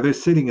 anyway, they're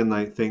sitting in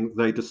the thing.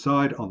 They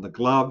decide on the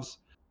gloves.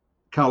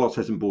 Carlos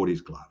hasn't bought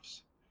his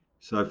gloves.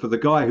 So for the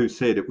guy who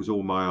said it was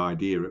all my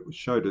idea, it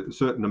showed a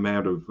certain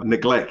amount of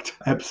neglect,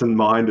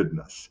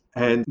 absent-mindedness.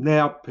 And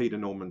now Peter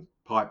Norman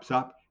pipes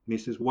up and he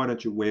says, why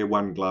don't you wear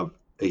one glove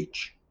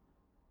each?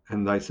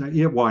 And they say,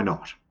 yeah, why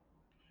not?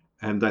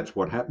 And that's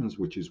what happens,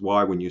 which is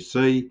why when you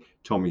see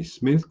Tommy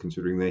Smith,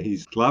 considering they're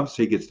his gloves,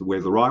 he gets to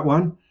wear the right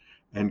one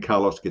and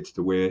Carlos gets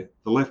to wear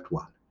the left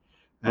one.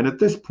 And at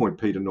this point,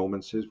 Peter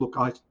Norman says, look,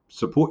 I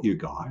support you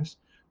guys.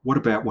 What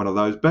about one of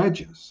those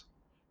badges,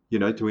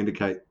 to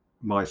indicate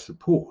my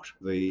support,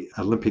 the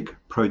Olympic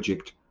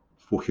Project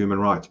for Human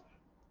Rights?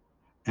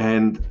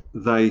 And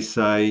they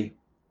say,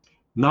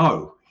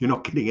 no, you're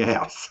not getting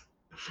ours.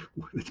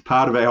 It's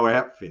part of our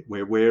outfit.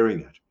 We're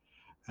wearing it.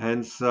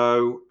 And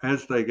so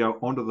as they go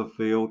onto the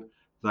field,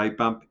 they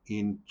bump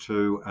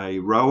into a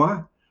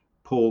rower,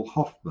 Paul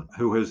Hoffman,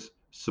 who has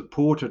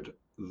supported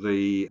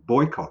the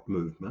boycott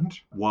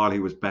movement while he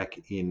was back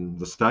in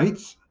the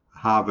States.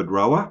 Harvard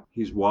rower,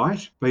 he's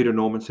white. Peter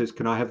Norman says,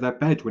 can I have that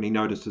badge, when he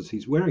notices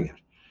he's wearing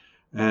it?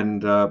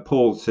 And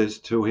Paul says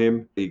to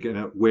him, are you going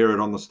to wear it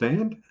on the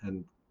stand?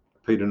 And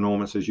Peter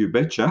Norman says, you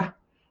betcha.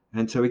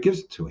 And so he gives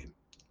it to him.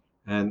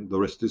 And the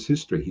rest is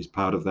history. He's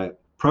part of that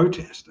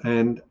protest.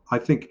 And I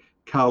think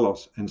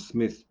Carlos and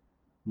Smith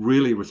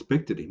really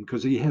respected him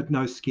because he had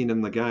no skin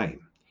in the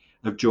game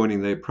of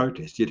joining their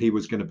protest, yet he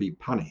was going to be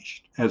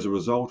punished as a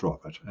result of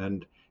it.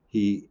 And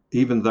he,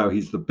 even though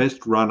he's the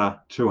best runner,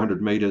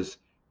 200 metres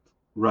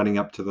running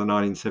up to the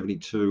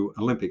 1972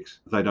 Olympics,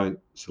 they don't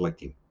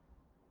select him.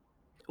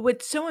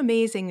 What's so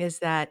amazing is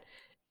that,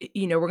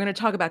 we're going to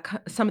talk about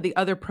some of the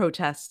other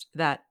protests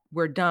that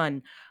were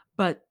done,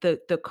 but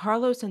the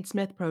Carlos and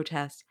Smith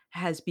protest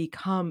has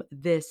become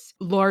this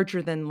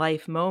larger than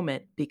life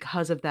moment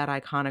because of that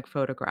iconic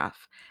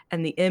photograph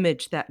and the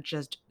image that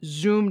just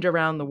zoomed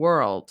around the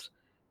world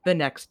the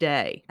next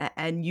day.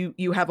 And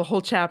you have a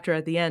whole chapter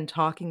at the end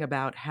talking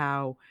about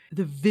how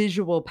the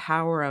visual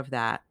power of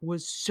that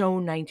was so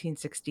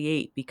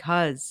 1968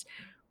 because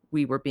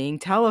we were being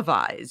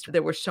televised.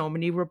 There were so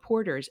many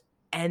reporters,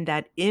 and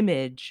that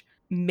image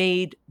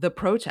made the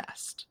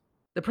protest.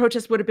 The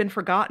protest would have been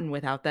forgotten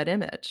without that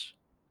image.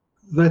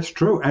 That's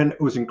true. And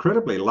it was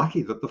incredibly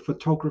lucky that the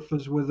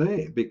photographers were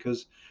there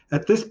because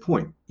at this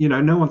point,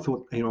 no one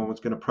thought anyone was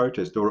going to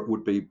protest or it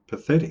would be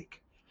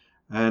pathetic.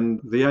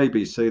 And the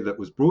ABC that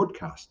was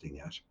broadcasting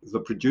it, the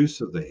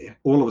producer there,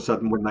 all of a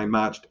sudden when they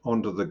marched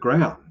onto the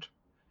ground,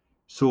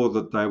 saw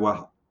that they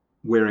were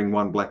wearing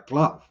one black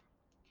glove.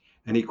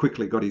 And he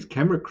quickly got his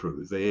camera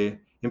crew there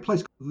in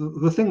place.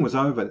 The thing was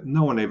over.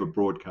 No one ever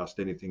broadcast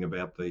anything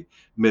about the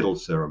medal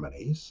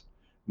ceremonies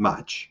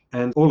much.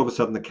 And all of a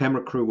sudden the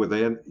camera crew were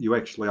there.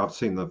 I've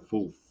seen the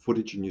full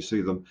footage and you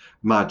see them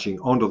marching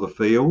onto the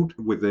field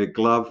with their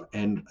glove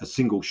and a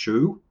single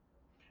shoe.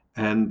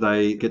 And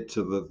they get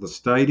to the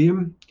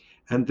stadium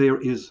and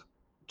there is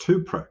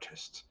two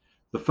protests.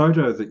 The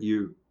photo that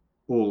you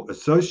all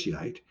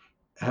associate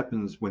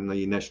happens when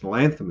the national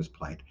anthem is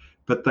played,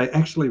 but they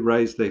actually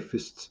raise their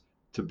fists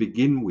to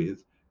begin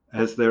with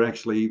as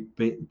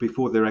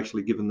before they're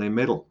actually given their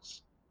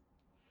medals.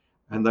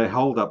 And they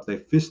hold up their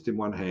fist in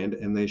one hand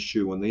and their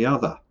shoe in the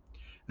other.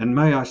 And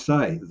may I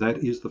say, that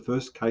is the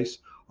first case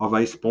of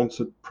a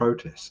sponsored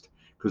protest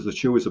because the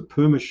shoe is a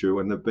Puma shoe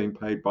and they've been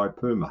paid by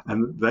Puma.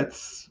 And that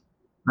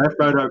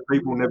photo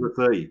people never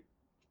see.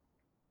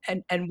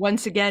 And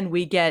once again,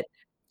 we get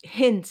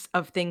hints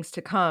of things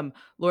to come.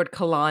 Lord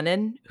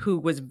Kalanen, who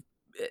was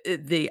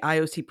the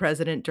IOC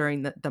president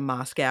during the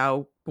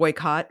Moscow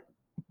boycott,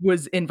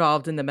 was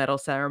involved in the medal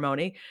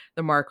ceremony.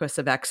 The Marquess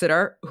of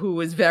Exeter, who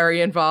was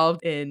very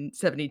involved in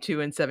 72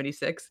 and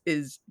 76,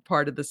 is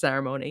part of the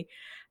ceremony.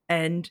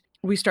 And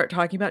we start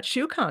talking about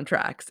shoe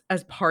contracts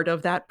as part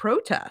of that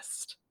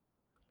protest.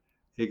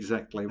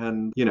 Exactly.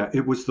 And,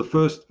 it was the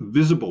first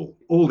visible,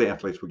 all the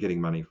athletes were getting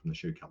money from the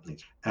shoe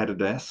companies,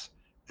 Adidas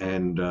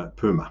and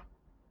Puma.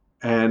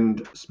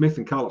 And Smith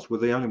and Carlos were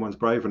the only ones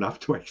brave enough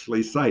to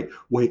actually say,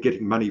 we're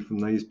getting money from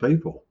these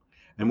people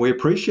and we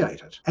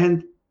appreciate it.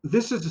 And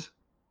this is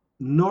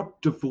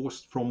not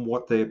divorced from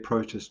what their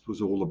protest was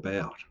all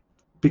about.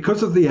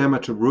 Because of the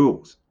amateur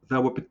rules, they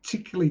were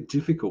particularly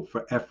difficult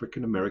for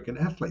African American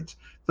athletes.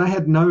 They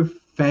had no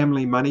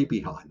family money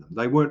behind them.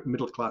 They weren't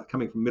middle class,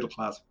 coming from middle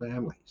class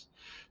families.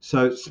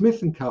 So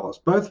Smith and Carlos,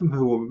 both of them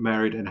who were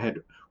married and had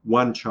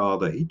one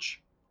child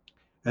each,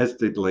 as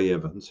did Lee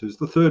Evans, who's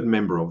the third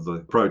member of the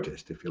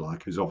protest, if you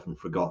like, who's often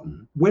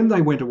forgotten. When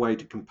they went away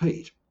to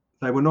compete,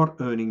 they were not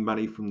earning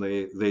money from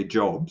their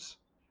jobs,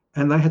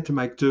 and they had to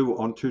make do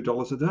on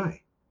 $2 a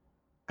day.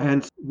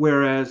 And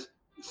whereas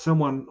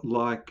someone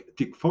like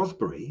Dick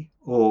Fosbury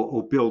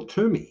or Bill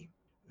Toomey,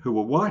 who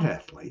were white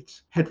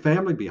athletes, had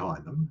family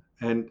behind them,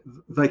 and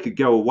they could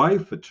go away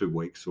for 2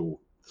 weeks or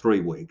 3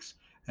 weeks,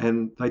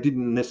 and they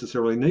didn't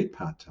necessarily need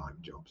part-time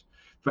jobs.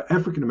 For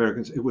African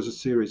Americans, it was a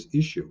serious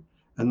issue.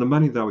 And the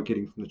money they were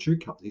getting from the shoe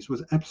companies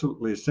was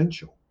absolutely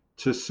essential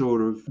to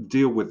sort of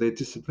deal with their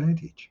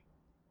disadvantage.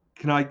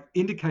 Can I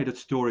indicate a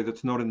story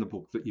that's not in the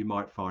book that you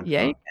might find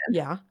fun?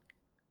 Yeah.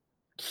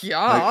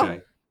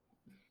 Okay.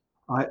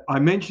 I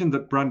mentioned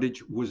that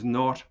Brundage was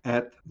not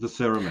at the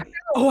ceremony.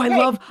 Oh,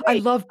 I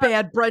love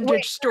bad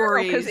Brundage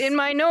stories. Because in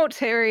my notes,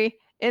 Harry,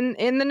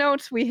 in the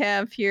notes we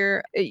have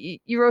here,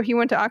 you wrote he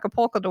went to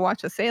Acapulco to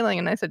watch the sailing,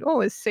 and I said,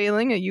 "Oh, is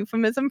sailing a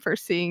euphemism for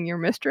seeing your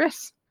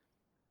mistress?"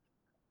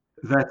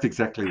 That's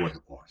exactly what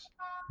it was.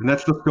 And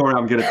that's the story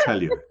I'm going to tell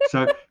you.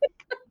 So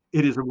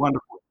it is a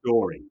wonderful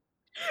story.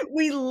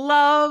 We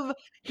love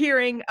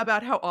hearing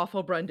about how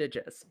awful Brundage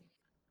is.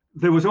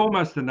 There was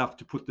almost enough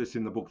to put this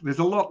in the book. There's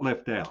a lot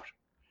left out,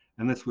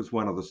 and this was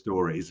one of the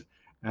stories.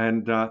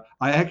 And I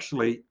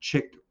actually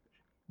checked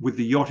with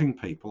the yachting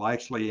people. I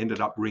actually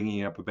ended up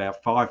ringing up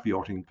about 5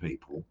 yachting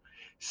people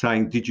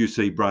saying, "Did you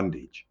see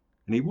Brundage?"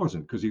 And he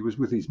wasn't, because he was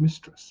with his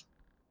mistress.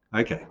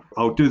 Okay,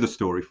 I'll do the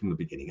story from the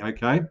beginning.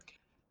 Okay,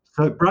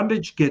 so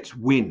Brundage gets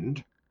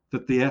wind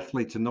that the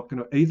athletes are not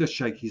going to either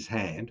shake his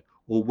hand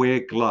or wear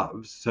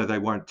gloves so they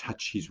won't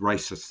touch his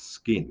racist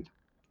skin.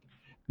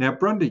 Now,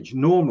 Brundage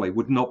normally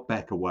would not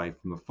back away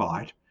from a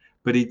fight,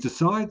 but he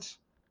decides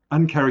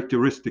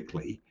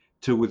uncharacteristically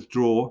to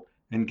withdraw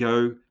and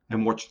go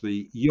and watch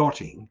the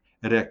yachting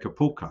at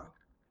Acapulco.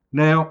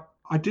 Now,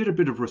 I did a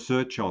bit of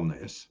research on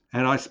this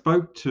and I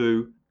spoke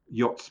to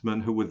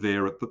yachtsmen who were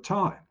there at the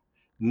time.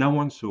 No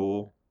one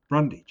saw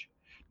Brundage.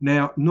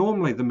 Now,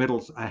 normally the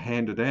medals are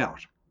handed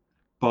out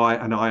by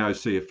an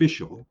IOC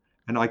official.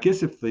 And I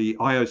guess if the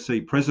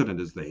IOC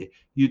president is there,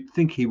 you'd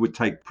think he would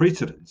take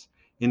precedence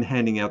in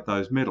handing out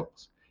those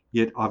medals.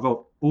 Yet I've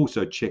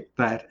also checked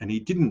that, and he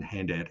didn't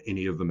hand out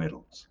any of the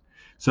medals.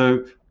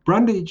 So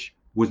Brundage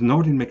was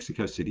not in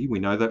Mexico City. We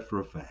know that for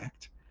a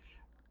fact.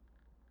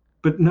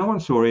 But no one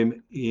saw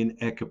him in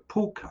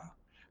Acapulco.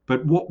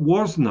 But what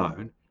was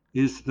known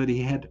is that he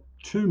had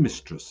 2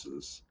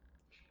 mistresses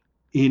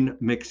in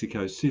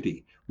Mexico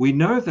City. We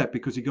know that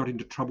because he got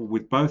into trouble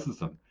with both of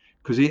them,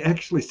 because he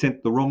actually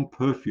sent the wrong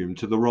perfume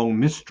to the wrong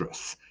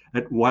mistress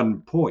at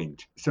one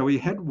point. So he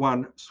had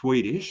one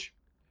Swedish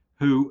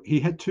who he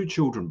had 2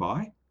 children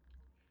by,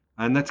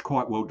 and that's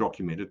quite well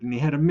documented, and he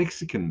had a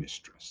Mexican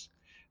mistress.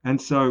 And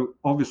so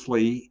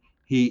obviously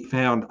he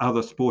found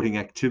other sporting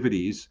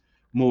activities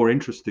more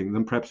interesting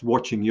than perhaps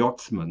watching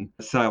yachtsmen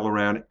sail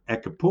around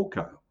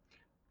Acapulco.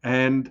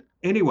 And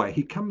anyway,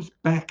 he comes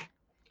back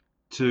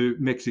to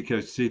Mexico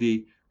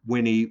City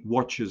when he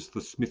watches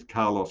the Smith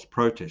Carlos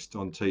protest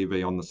on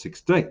TV on the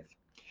 16th.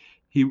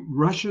 He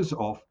rushes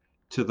off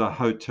to the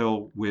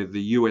hotel where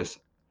the US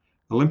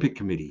Olympic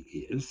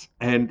Committee is,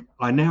 and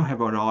I now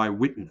have an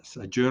eyewitness,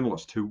 a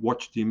journalist who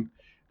watched him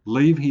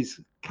leave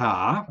his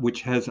car,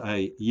 which has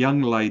a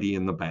young lady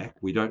in the back.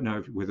 We don't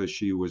know whether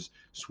she was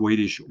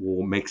Swedish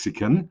or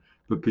Mexican,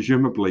 but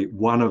presumably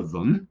one of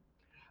them.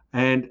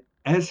 And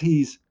as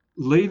he's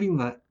leaving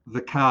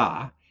the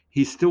car,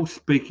 he's still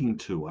speaking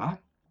to her,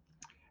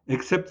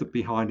 except that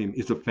behind him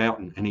is a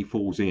fountain and he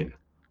falls in.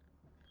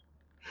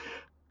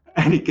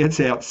 And he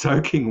gets out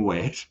soaking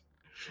wet,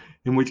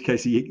 in which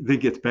case he then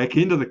gets back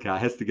into the car,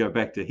 has to go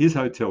back to his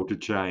hotel to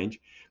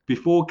change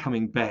before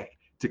coming back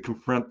to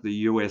confront the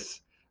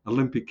US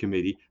Olympic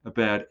Committee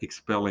about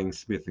expelling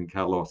Smith and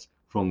Carlos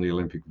from the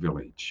Olympic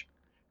Village.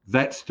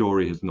 That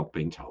story has not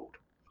been told.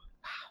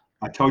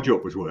 I told you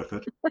it was worth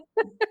it.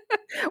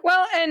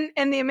 Well,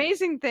 and the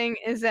amazing thing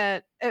is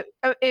that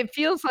it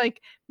feels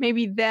like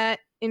maybe that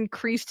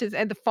increased his,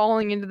 and the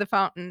falling into the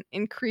fountain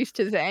increased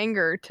his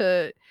anger,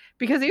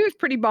 because he was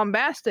pretty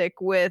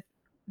bombastic with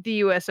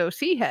the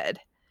USOC head.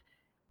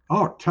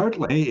 Oh,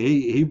 totally.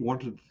 He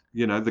wanted,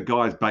 the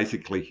guy's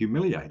basically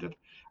humiliated.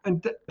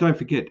 And don't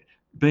forget,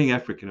 being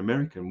African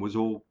American was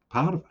all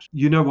part of it.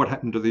 You know what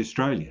happened to the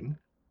Australian,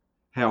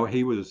 how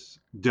he was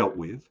dealt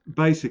with.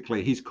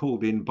 Basically, he's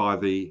called in by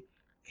the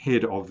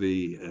head of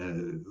the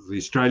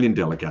Australian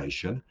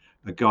delegation,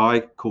 a guy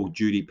called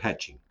Judy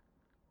Patching,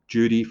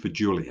 Judy for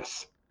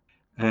Julius.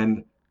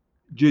 And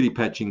Judy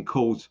Patching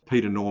calls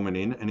Peter Norman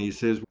in and he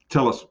says,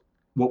 "Tell us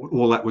what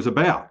all that was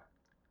about."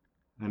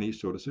 And he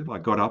sort of said, "I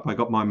got up, I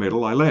got my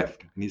medal, I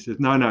left." And he says,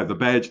 "No, the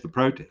badge, the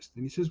protest."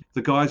 And he says,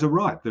 "The guys are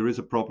right. There is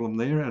a problem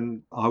there,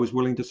 and I was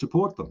willing to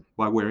support them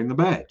by wearing the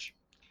badge."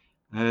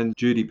 And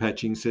Judy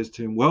Patching says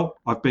to him, "Well,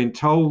 I've been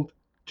told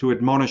to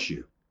admonish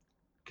you.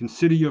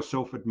 Consider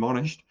yourself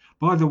admonished.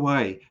 By the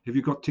way, have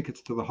you got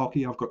tickets to the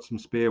hockey? I've got some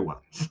spare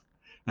ones."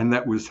 And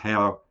that was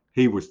how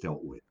he was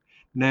dealt with.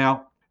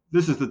 Now,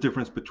 this is the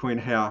difference between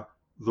how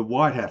the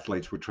white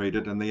athletes were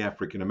treated and the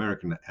African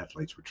American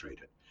athletes were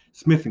treated.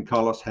 Smith and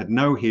Collis had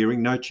no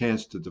hearing, no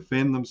chance to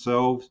defend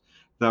themselves.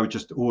 They were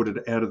just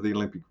ordered out of the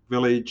Olympic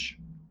Village.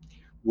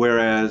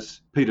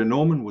 Whereas Peter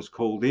Norman was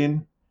called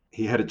in,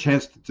 he had a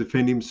chance to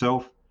defend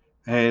himself,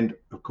 and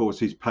of course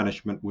his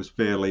punishment was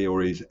fairly,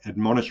 or his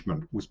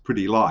admonishment was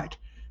pretty light,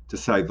 to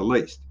say the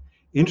least.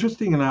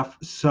 Interesting enough,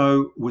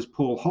 so was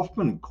Paul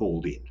Hoffman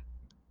called in,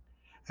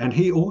 and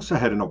he also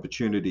had an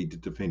opportunity to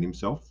defend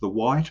himself, the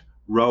white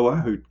rower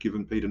who'd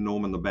given Peter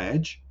Norman the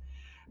badge.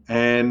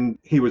 And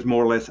he was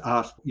more or less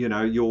asked,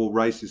 your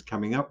race is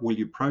coming up, will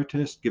you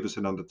protest? Give us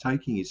an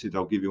undertaking. He said,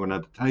 "I'll give you an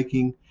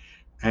undertaking."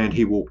 And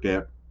he walked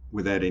out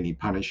without any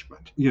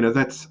punishment.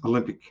 That's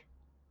Olympic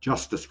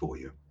justice for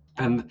you.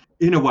 And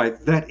in a way,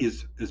 that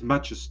is as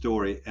much a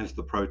story as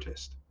the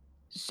protest.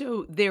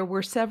 So there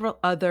were several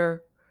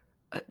other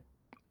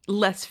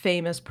less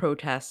famous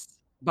protests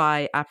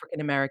by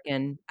African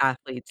American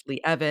athletes,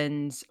 Lee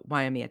Evans,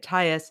 Wyoming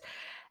Attias,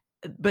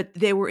 but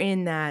they were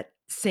in that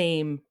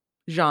same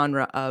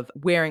genre of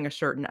wearing a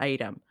certain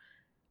item.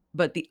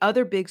 But the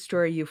other big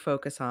story you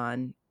focus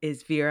on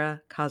is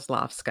Vera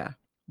Kozlovska.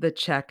 the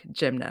Czech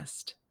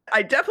gymnast.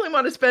 I definitely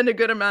want to spend a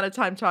good amount of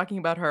time talking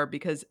about her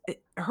because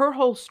her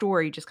whole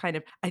story just kind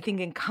of, I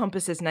think,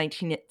 encompasses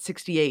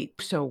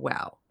 1968 so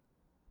well.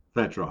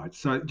 That's right.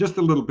 So just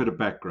a little bit of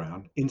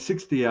background. In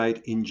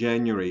 68, in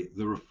January,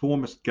 the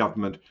reformist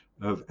government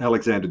of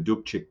Alexander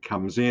Dubček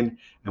comes in,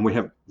 and we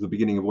have the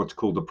beginning of what's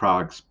called the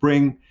Prague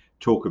Spring.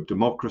 Talk of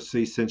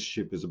democracy,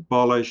 censorship is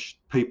abolished.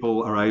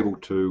 People are able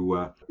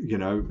to,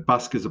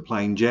 buskers are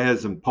playing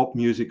jazz and pop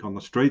music on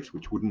the streets,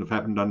 which wouldn't have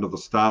happened under the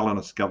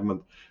Stalinist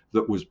government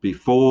that was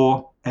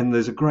before. And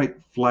there's a great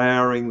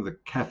flowering. The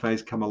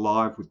cafes come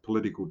alive with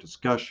political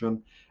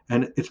discussion,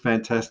 and it's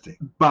fantastic.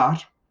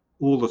 But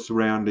all the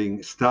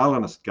surrounding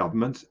Stalinist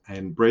governments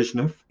and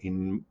Brezhnev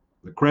in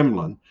the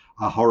Kremlin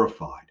are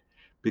horrified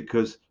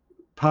because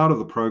part of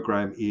the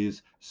program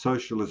is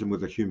socialism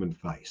with a human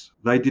face.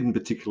 They didn't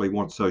particularly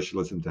want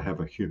socialism to have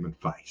a human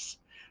face.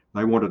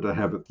 They wanted to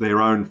have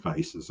their own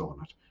faces on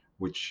it,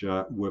 which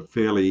were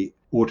fairly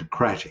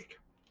autocratic.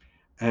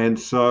 And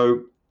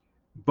so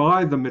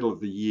by the middle of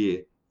the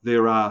year,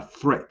 there are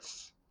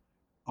threats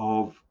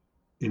of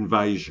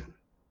invasion.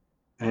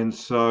 And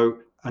so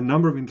a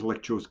number of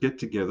intellectuals get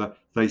together.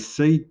 They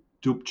see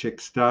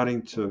Dubček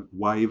starting to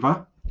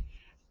waver.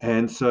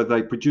 And so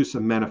they produce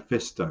a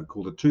manifesto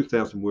called the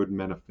 2,000-word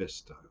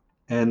manifesto.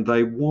 And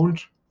they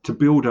want to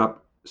build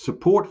up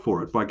support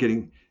for it by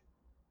getting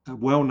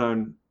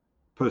well-known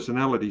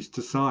personalities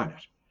to sign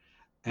it.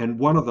 And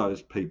one of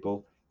those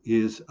people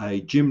is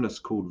a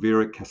gymnast called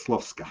Vera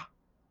Kaslovska.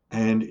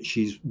 And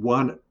she's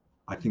won,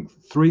 I think,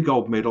 3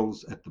 gold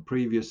medals at the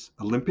previous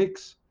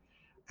Olympics.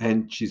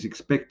 And she's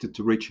expected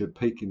to reach her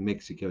peak in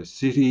Mexico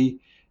City.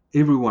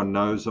 Everyone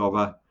knows of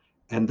her.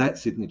 And that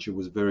signature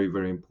was very,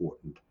 very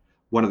important.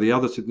 One of the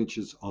other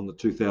signatures on the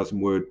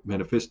 2,000-word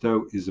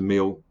manifesto is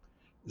Emil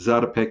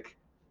Zatopek,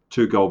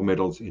 2 gold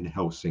medals in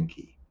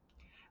Helsinki.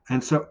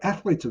 And so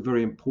athletes are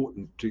very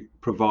important to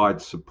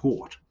provide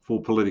support for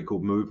political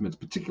movements,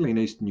 particularly in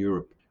Eastern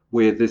Europe,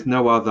 where there's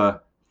no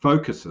other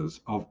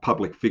focuses of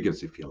public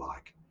figures, if you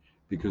like,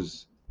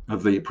 because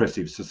of the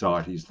oppressive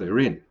societies they're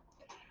in.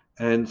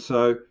 And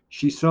so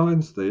she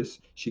signs this,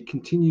 she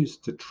continues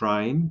to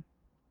train,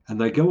 and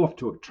they go off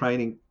to a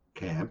training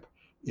camp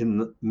in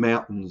the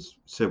mountains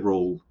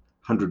several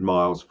hundred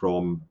miles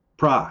from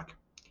Prague.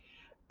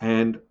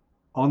 And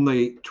on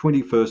the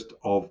 21st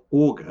of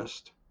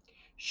August,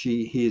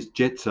 she hears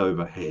jets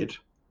overhead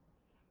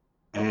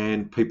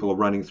and people are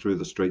running through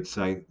the streets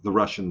saying the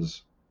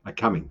Russians are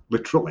coming,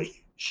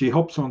 literally. She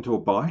hops onto a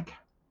bike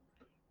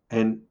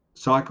and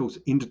cycles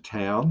into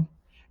town,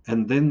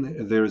 and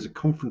then there is a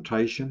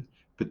confrontation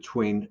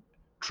between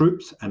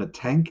troops and a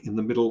tank in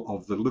the middle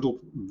of the little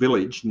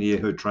village near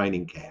her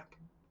training camp.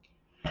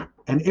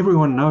 And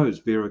everyone knows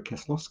Vera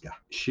Kaslovska.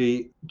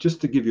 She, just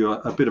to give you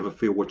a bit of a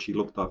feel what she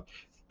looked like,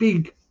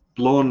 big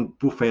blonde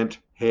bouffant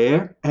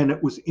hair, and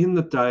it was in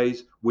the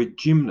days where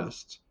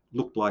gymnasts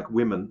looked like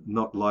women,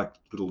 not like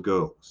little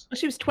girls. Well,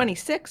 she was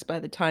 26 by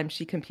the time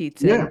she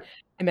competes Yeah.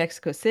 in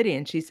Mexico City,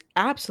 and she's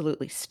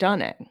absolutely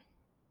stunning.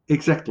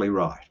 Exactly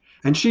right.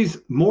 And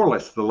she's more or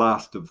less the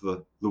last of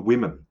the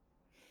women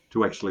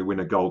to actually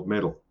win a gold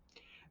medal.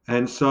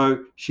 And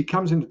so she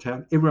comes into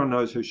town, everyone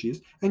knows who she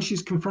is, and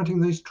she's confronting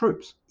these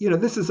troops. You know,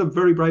 this is a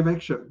very brave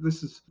action.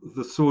 This is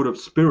the sort of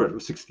spirit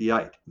of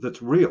 68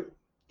 that's real.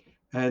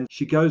 And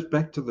she goes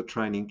back to the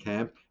training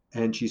camp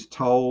and she's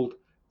told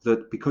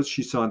that because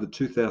she signed the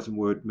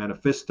 2,000-word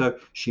manifesto,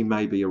 she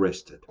may be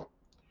arrested.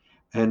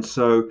 And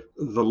so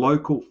the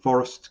local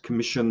Forest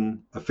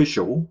Commission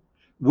official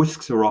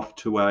whisks her off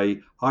to a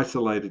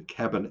isolated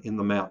cabin in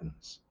the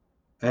mountains.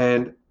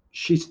 And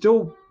she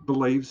still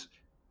believes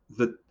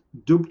that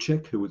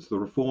Dubček, who was the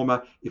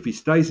reformer, if he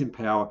stays in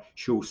power,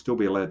 she'll still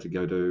be allowed to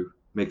go to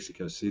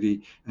Mexico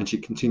City, and she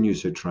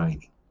continues her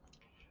training.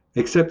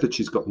 Except that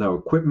she's got no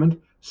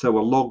equipment, so a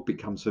log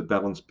becomes her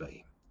balance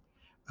beam.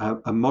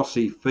 A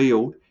mossy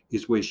field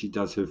is where she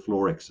does her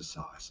floor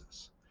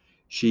exercises.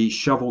 She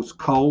shovels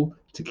coal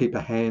to keep her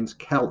hands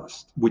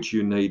calloused, which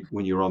you need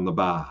when you're on the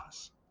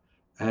bars.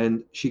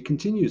 And she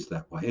continues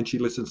that way. And she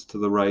listens to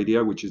the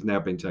radio, which has now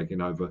been taken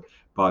over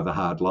by the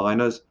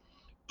hardliners.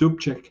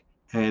 Dubček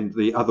and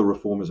the other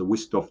reformers are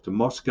whisked off to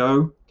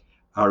Moscow,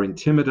 are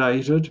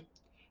intimidated,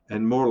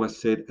 and more or less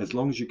said, as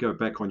long as you go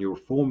back on your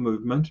reform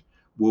movement,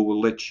 we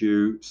will let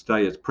you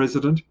stay as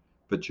president,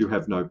 but you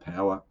have no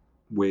power.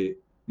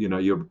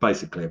 You're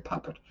basically a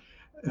puppet.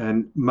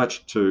 And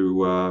much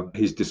to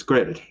his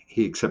discredit,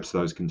 he accepts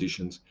those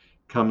conditions,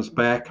 comes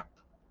back.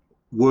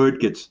 Word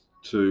gets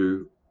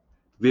to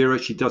Vera.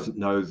 She doesn't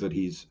know that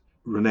he's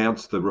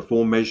renounced the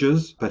reform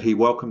measures, but he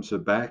welcomes her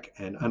back,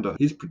 and under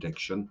his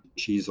protection,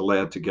 she's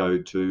allowed to go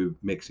to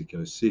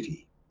Mexico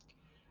City.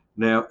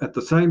 Now, at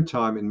the same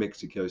time in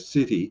Mexico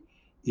City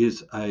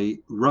is a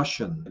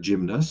Russian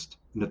gymnast,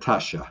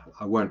 Natasha.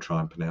 I won't try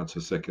and pronounce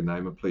her second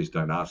name, and please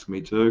don't ask me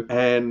to.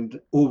 And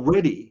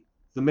already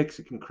the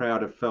Mexican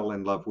crowd have fell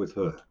in love with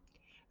her.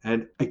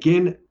 And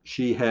again,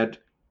 she had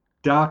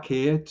dark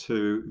hair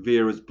to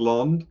Vera's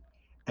blonde,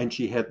 and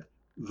she had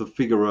the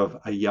figure of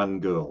a young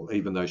girl,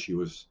 even though she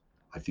was,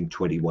 I think,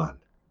 21.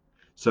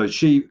 So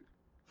she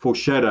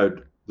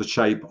foreshadowed the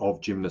shape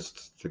of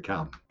gymnasts to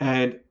come.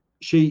 And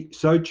she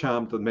so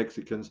charmed the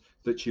Mexicans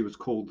that she was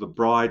called the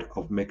Bride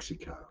of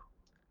Mexico.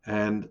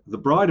 And the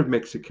Bride of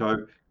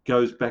Mexico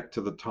goes back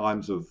to the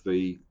times of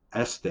the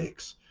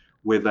Aztecs,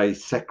 where they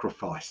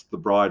sacrificed the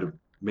Bride of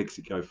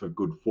Mexico for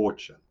good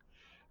fortune.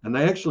 And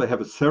they actually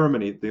have a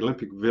ceremony at the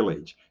Olympic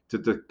Village to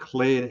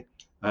declare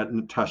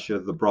Natasha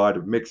the Bride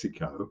of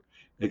Mexico,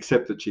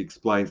 except that she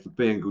explains that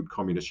being a good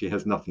communist, she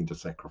has nothing to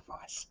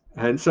sacrifice.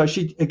 And so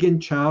she again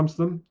charms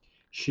them.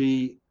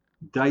 She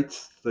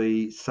dates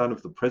the son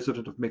of the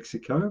president of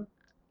Mexico.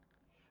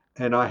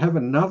 And I have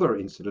another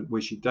incident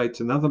where she dates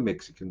another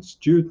Mexican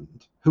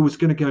student who was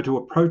going to go to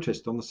a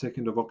protest on the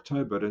 2nd of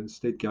October, but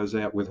instead goes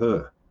out with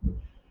her.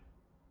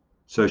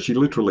 So she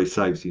literally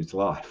saves his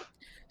life.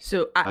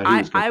 So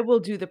I will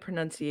do the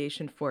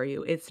pronunciation for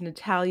you. It's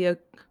Natalia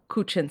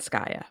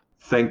Kuchinskaya.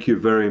 Thank you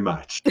very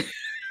much.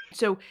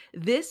 So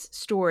this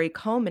story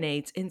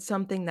culminates in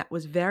something that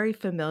was very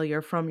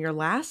familiar from your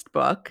last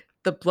book,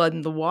 The Blood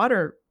in the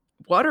Water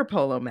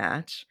polo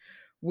match,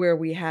 where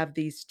we have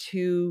these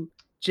two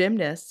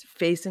gymnasts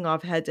facing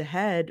off head to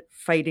head,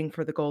 fighting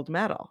for the gold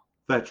medal.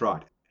 That's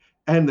right.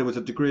 And there was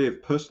a degree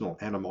of personal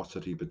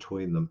animosity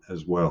between them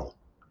as well,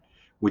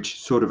 which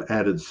sort of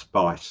added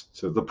spice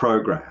to the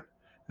program.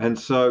 And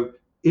so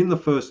in the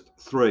first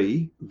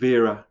three,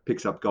 Vera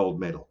picks up gold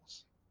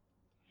medals.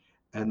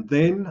 And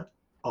then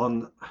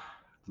on the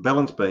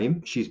balance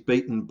beam, she's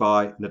beaten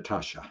by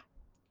Natasha,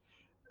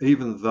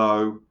 even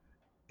though,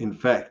 in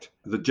fact,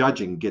 the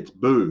judging gets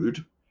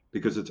booed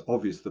because it's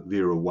obvious that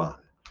Vera won.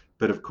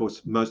 But of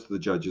course, most of the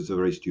judges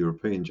are East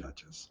European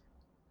judges.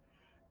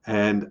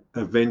 And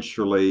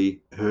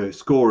eventually her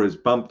score is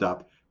bumped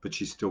up, but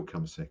she still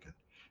comes second.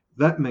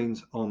 That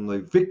means on the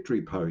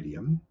victory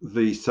podium,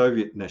 the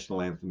Soviet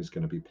national anthem is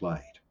going to be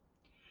played.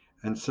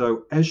 And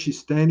so as she's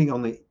standing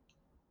on the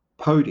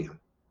podium,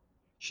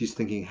 she's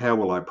thinking, how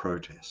will I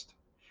protest?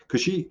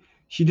 Because she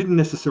didn't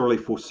necessarily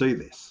foresee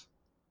this,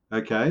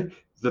 okay,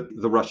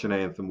 that the Russian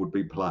anthem would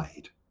be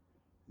played.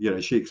 You know,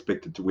 she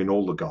expected to win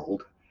all the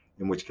gold,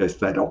 in which case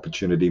that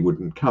opportunity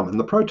wouldn't come, and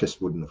the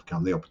protest wouldn't have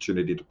come, the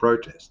opportunity to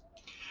protest.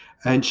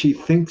 And she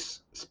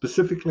thinks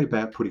specifically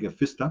about putting a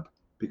fist up,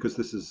 because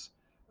this is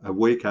a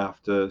week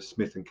after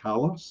Smith and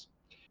Carlos.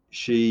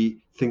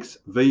 She thinks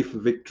V for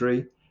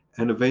victory,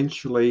 and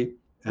eventually,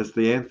 as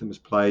the anthem is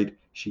played,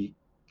 she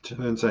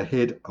turns her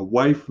head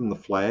away from the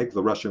flag,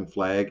 the Russian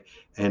flag,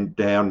 and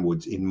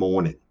downwards in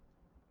mourning.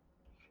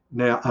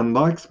 Now,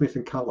 unlike Smith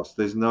and Carlos,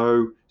 there's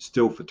no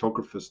still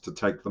photographers to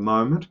take the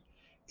moment.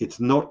 It's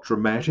not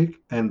dramatic,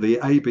 and the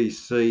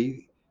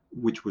ABC,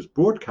 which was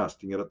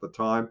broadcasting it at the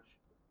time,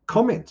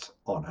 comments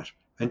on it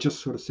and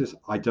just sort of says,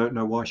 I don't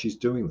know why she's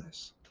doing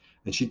this.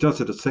 And she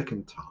does it a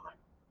second time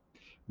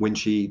when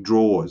she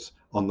draws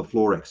on the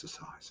floor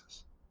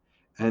exercises.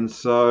 And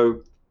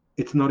so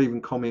it's not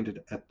even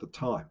commented at the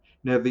time.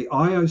 Now, the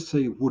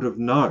IOC would have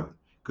known,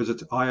 because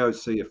it's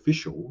IOC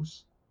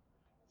officials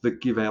that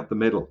give out the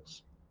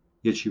medals,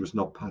 yet she was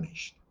not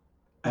punished.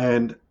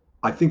 And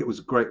I think it was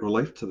a great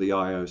relief to the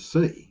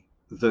IOC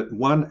that,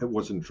 one, it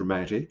wasn't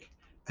dramatic,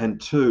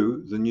 and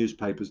two, the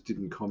newspapers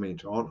didn't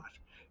comment on it.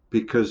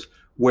 Because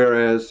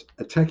whereas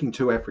attacking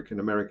two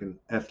African-American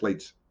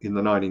athletes in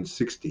the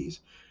 1960s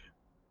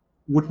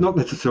would not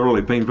necessarily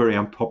have been very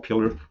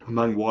unpopular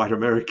among white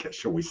America,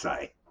 shall we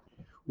say,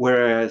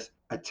 whereas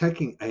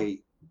attacking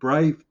a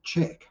brave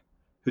Czech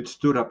who'd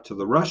stood up to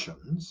the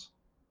Russians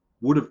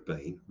would have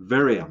been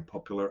very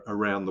unpopular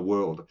around the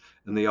world,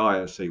 and the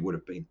IOC would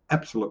have been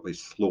absolutely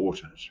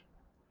slaughtered.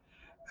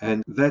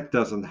 And that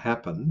doesn't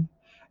happen.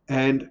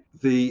 And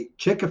the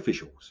Czech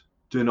officials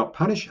do not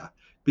punish her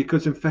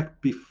because, in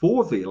fact,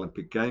 before the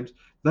Olympic Games,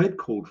 they'd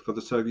called for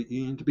the Soviet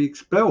Union to be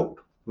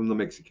expelled from the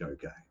Mexico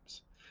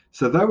Games.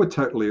 So they were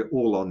totally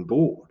all on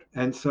board.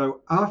 And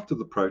so after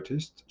the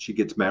protest, she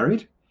gets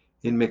married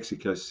in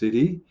Mexico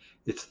City.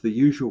 It's the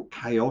usual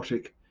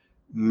chaotic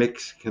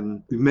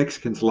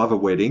Mexicans love a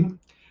wedding.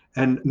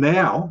 And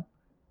now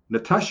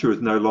Natasha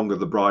is no longer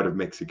the bride of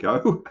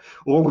Mexico.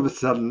 All of a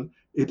sudden,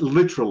 it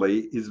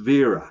literally is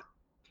Vera.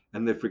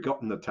 And they've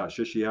forgotten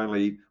Natasha. She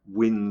only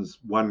wins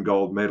one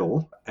gold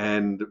medal.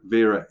 And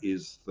Vera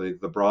is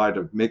the bride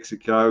of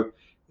Mexico.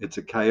 It's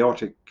a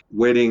chaotic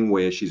wedding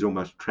where she's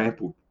almost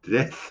trampled to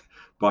death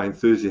by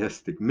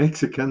enthusiastic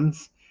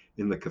Mexicans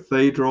in the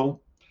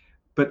cathedral.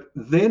 But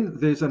then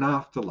there's an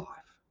afterlife.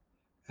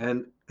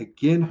 And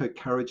again, her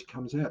courage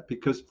comes out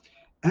because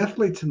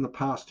athletes in the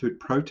past who'd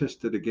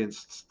protested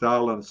against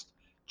Stalinist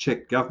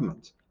Czech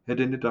government had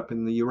ended up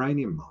in the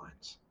uranium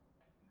mines.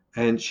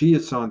 And she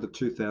has signed the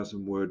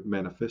 2,000-word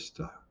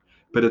manifesto.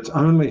 But it's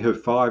only her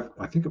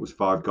I think it was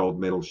 5 gold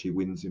medals she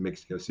wins in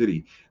Mexico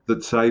City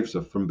that saves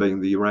her from being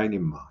the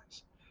uranium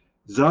mines.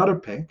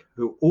 Zarapek,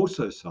 who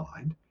also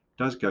signed,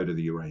 does go to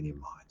the uranium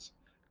mines,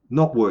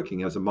 not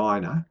working as a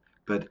miner,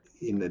 but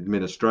in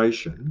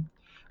administration,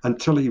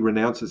 until he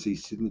renounces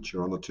his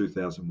signature on the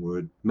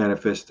 2,000-word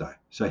manifesto.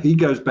 So he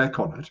goes back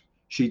on it.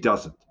 She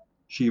doesn't.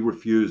 She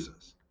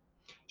refuses.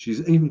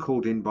 She's even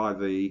called in by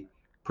the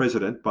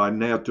president, by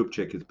now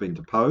Dubček has been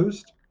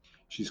deposed.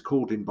 She's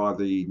called in by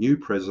the new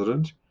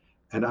president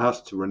and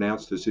asked to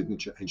renounce her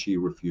signature, and she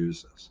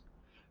refuses.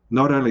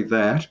 Not only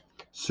that,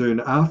 soon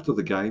after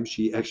the game,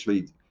 she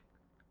actually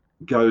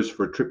goes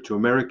for a trip to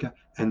America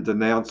and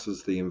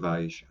denounces the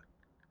invasion.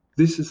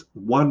 This is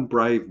one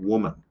brave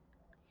woman.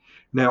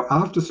 Now,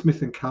 after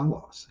Smith and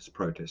Carlos's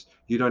protest,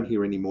 you don't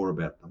hear any more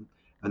about them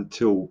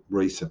until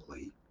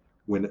recently,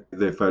 when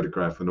their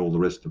photograph and all the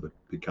rest of it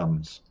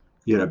becomes,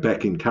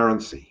 back in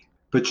currency.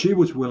 But she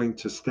was willing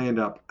to stand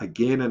up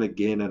again and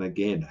again and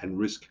again and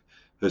risk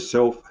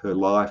herself, her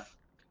life,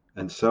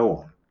 and so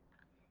on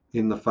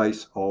in the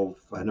face of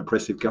an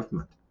oppressive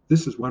government.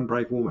 This is one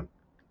brave woman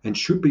and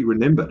should be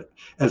remembered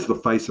as the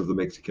face of the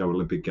Mexico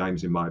Olympic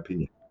Games, in my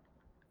opinion.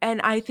 And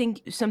I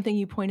think something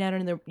you point out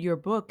in your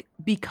book,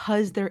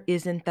 because there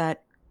isn't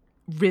that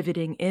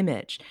riveting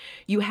image,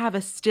 you have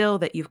a still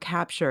that you've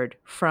captured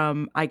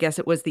from, I guess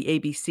it was the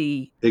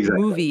ABC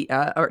Exactly. movie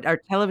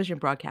or television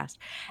broadcast.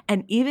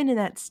 And even in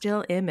that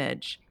still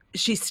image,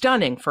 she's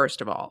stunning, first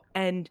of all.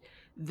 And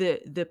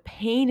the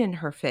pain in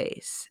her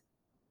face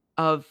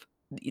of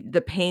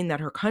the pain that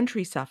her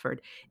country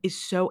suffered is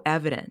so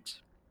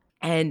evident.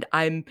 And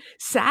I'm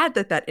sad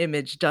that that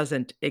image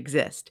doesn't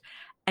exist.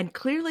 And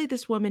clearly,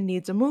 this woman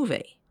needs a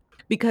movie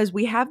because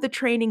we have the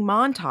training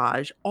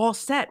montage all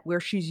set where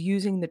she's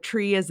using the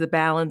tree as the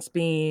balance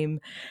beam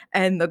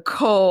and the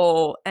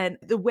coal. And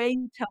the way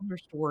you tell her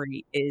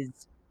story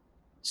is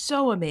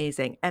so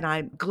amazing. And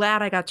I'm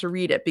glad I got to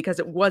read it because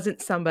it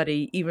wasn't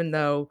somebody, even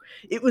though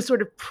it was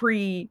sort of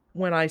pre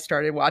when I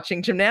started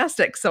watching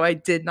gymnastics. So I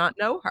did not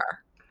know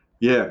her.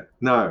 Yeah,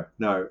 no.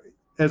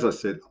 As I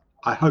said,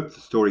 I hope the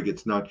story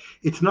gets known.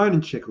 It's known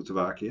in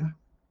Czechoslovakia.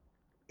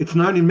 It's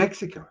known in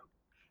Mexico.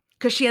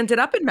 Because she ended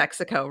up in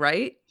Mexico,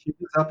 right? She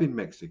was up in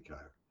Mexico.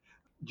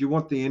 Do you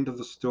want the end of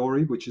the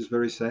story, which is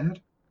very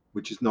sad,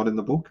 which is not in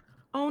the book?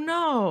 Oh,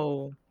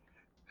 no.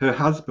 Her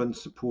husband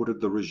supported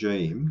the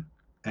regime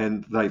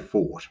and they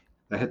fought.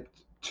 They had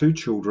 2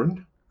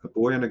 children, a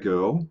boy and a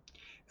girl,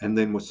 and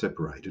then were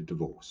separated,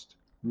 divorced.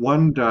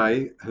 One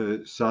day,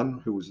 her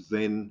son, who was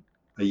then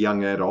a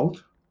young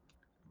adult,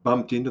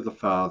 bumped into the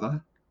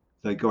father.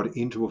 They got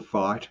into a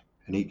fight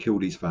and he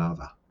killed his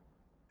father.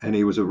 And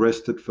he was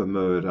arrested for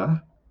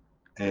murder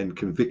and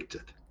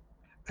convicted.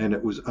 And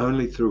it was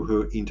only through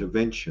her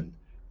intervention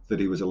that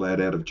he was allowed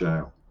out of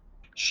jail.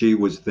 She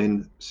was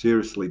then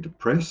seriously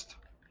depressed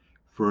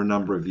for a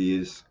number of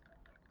years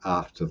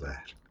after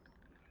that.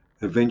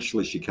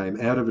 Eventually, she came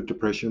out of a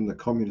depression, the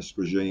communist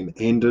regime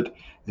ended,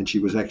 and she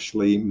was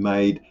actually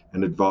made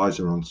an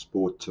advisor on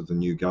sport to the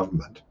new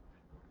government,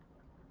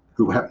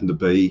 who happened to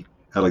be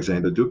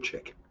Alexander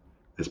Dubček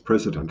as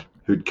president,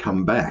 who'd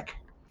come back.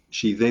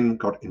 She then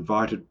got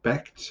invited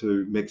back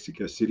to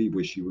Mexico City,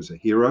 where she was a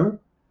hero.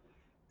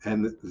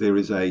 And there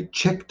is a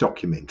Czech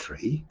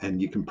documentary,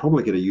 and you can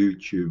probably get a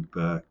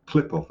YouTube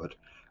clip of it,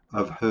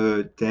 of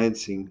her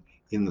dancing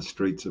in the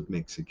streets of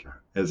Mexico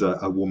as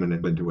a woman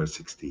into her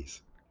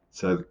 60s.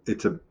 So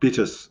it's a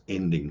bitter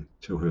ending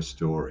to her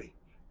story.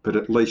 But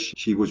at least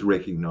she was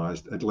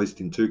recognised, at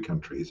least in 2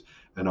 countries,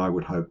 and I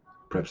would hope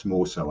perhaps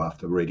more so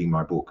after reading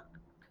my book.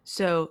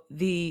 So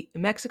the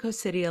Mexico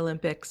City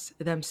Olympics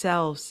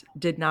themselves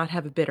did not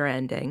have a bitter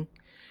ending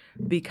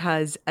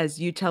because,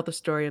 as you tell the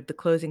story of the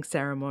closing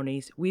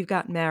ceremonies, we've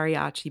got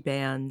mariachi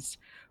bands,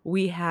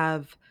 we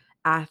have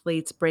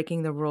athletes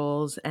breaking the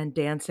rules and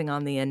dancing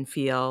on the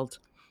infield,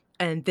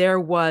 and there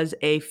was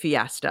a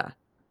fiesta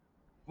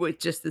with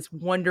just this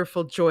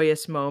wonderful,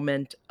 joyous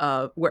moment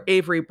where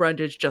Avery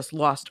Brundage just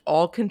lost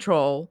all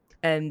control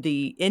and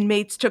the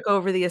inmates took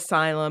over the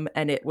asylum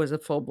and it was a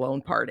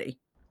full-blown party.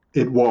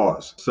 It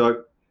was.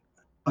 So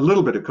a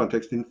little bit of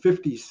context, in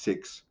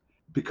 56,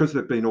 because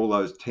there've been all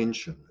those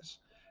tensions,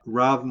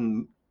 rather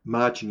than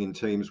marching in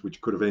teams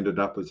which could have ended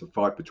up as a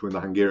fight between the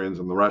Hungarians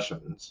and the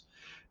Russians,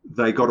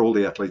 they got all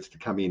the athletes to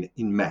come in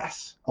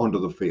mass onto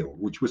the field,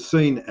 which was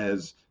seen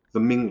as the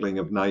mingling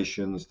of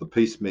nations, the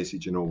peace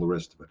message and all the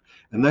rest of it.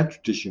 And that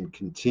tradition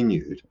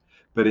continued.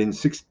 But in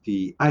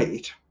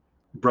 68,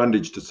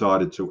 Brundage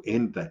decided to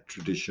end that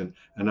tradition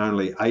and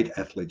only 8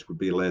 athletes would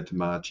be allowed to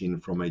march in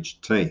from each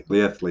team.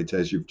 The athletes,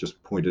 as you've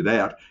just pointed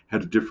out,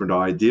 had a different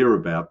idea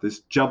about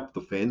this, jumped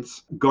the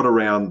fence, got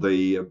around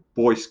the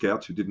Boy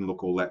Scouts who didn't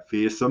look all that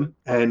fearsome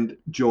and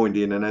joined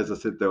in. And as I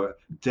said, they were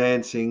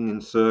dancing in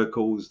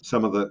circles.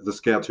 Some of the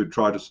scouts who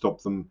tried to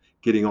stop them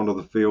getting onto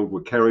the field were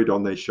carried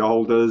on their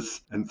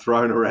shoulders and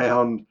thrown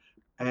around.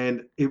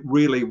 And it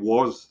really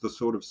was the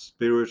sort of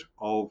spirit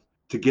of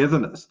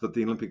togetherness that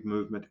the Olympic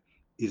movement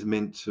is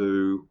meant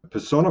to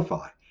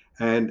personify.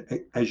 And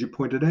as you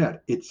pointed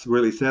out, it's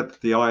really sad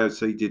that the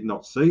IOC did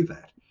not see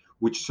that,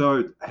 which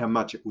showed how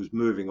much it was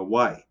moving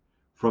away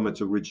from its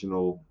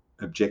original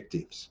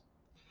objectives.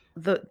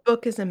 The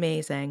book is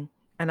amazing,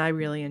 and I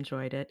really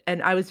enjoyed it.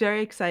 And I was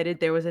very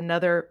excited. There was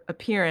another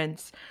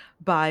appearance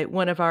by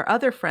one of our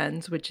other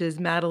friends, which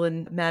is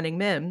Madeline Manning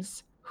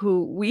Mims,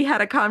 who we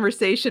had a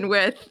conversation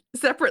with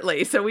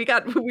separately. So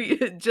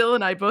Jill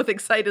and I both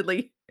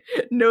excitedly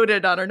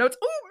noted on our notes,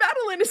 oh,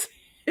 Madeline is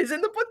is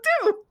in the book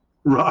too.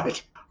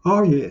 Right.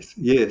 Oh yes,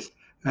 yes.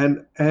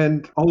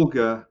 And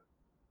Olga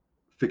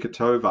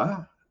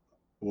Fikatova,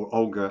 or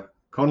Olga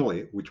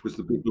Connolly, which was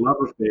the big love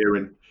affair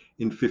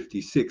in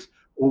 56,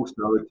 also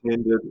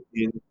attended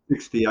in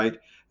 68.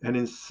 And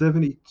in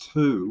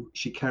 72,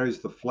 she carries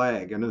the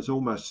flag and is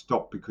almost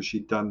stopped because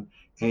she'd done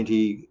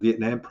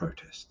anti-Vietnam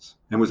protests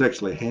and was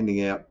actually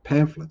handing out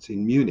pamphlets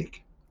in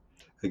Munich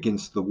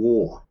against the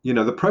war. You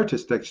know, the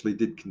protest actually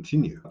did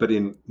continue, but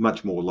in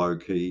much more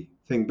low-key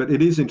thing. But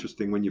it is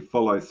interesting when you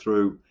follow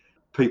through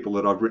people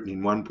that I've written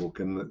in one book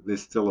and they're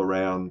still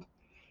around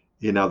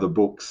in other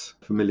books,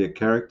 familiar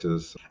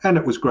characters. And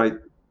it was great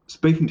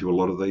speaking to a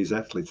lot of these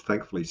athletes.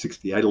 Thankfully,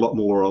 68, a lot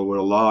more were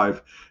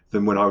alive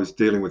than when I was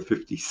dealing with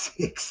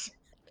 56.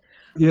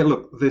 Yeah,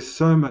 look, there's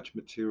so much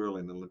material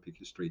in Olympic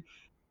history.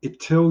 It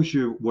tells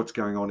you what's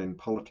going on in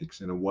politics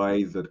in a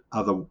way that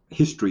other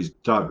histories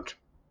don't,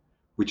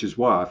 which is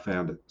why I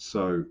found it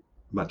so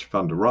much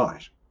fun to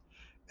write.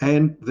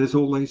 And there's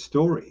all these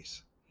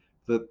stories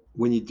that,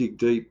 when you dig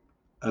deep,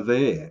 are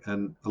there.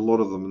 And a lot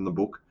of them in the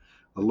book,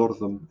 a lot of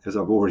them, as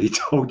I've already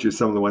told you,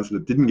 some of the ones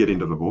that didn't get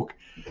into the book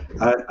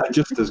are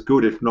just as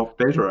good, if not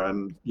better.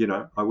 And, you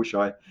know, I wish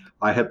I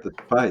had the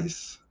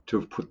space to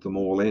have put them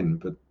all in,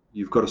 but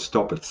you've got to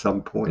stop at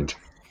some point.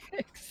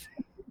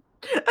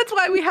 That's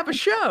why we have a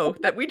show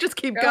that we just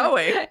keep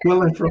going. Well,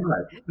 that's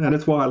right. And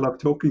it's why I love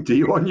talking to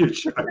you on your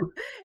show.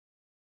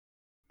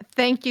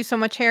 Thank you so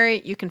much,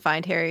 Harry. You can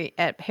find Harry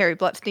at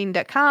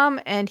harryblutstein.com,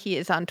 and he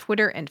is on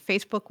Twitter and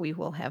Facebook. We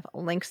will have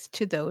links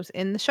to those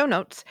in the show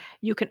notes.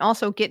 You can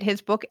also get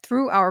his book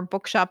through our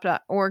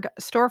bookshop.org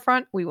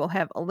storefront. We will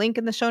have a link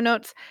in the show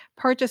notes.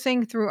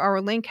 Purchasing through our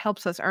link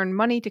helps us earn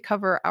money to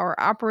cover our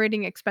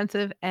operating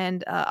expenses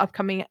and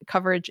upcoming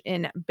coverage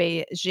in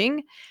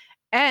Beijing.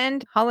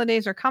 And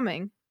holidays are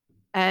coming,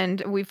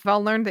 and we've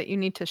all learned that you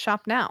need to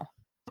shop now.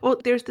 Well,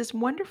 there's this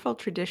wonderful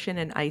tradition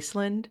in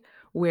Iceland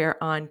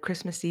where on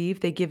Christmas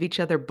Eve they give each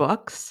other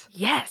books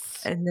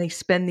Yes. and they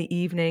spend the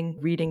evening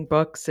reading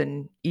books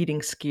and eating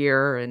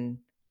skyr and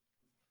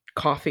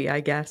coffee, I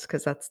guess,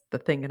 because that's the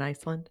thing in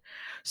Iceland.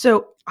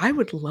 So I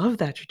would love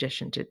that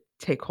tradition to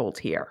take hold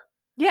here.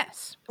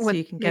 Yes. So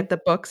you can get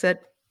the books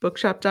at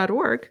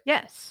bookshop.org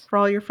Yes. for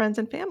all your friends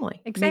and family.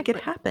 Make it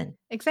Exactly. happen.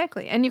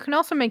 Exactly. And you can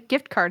also make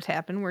gift cards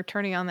happen. We're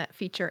turning on that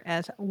feature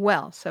as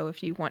well. So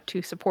if you want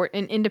to support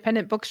an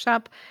independent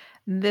bookshop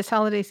this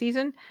holiday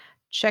season,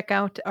 check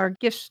out our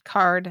gift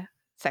card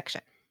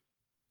section.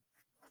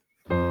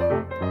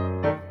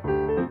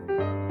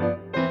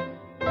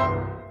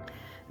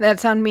 That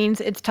sound means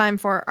it's time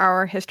for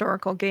our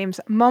historical games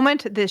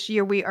moment. This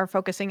year we are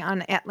focusing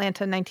on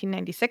Atlanta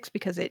 1996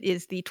 because it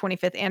is the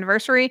 25th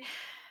anniversary.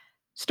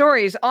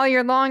 Stories all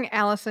year long.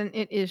 Allison,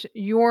 it is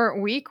your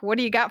week. What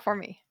do you got for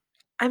me?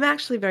 I'm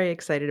actually very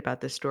excited about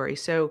this story.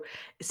 So,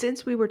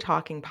 since we were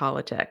talking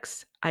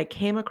politics, I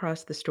came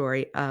across the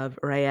story of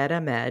Rayed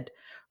Ahmed,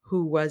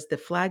 who was the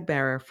flag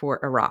bearer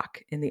for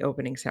Iraq in the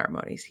opening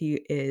ceremonies.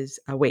 He is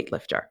a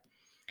weightlifter.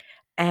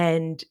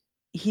 And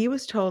he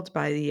was told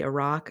by the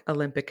Iraq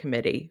Olympic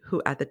Committee,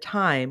 who at the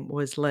time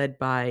was led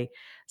by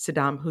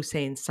Saddam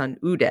Hussein's son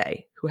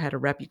Uday, who had a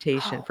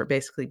reputation for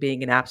basically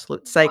being an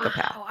absolute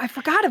psychopath. Wow, I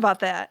forgot about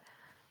that.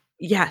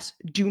 Yes,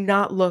 do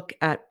not look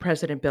at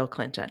President Bill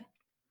Clinton.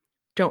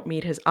 Don't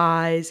meet his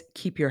eyes,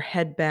 keep your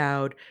head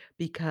bowed,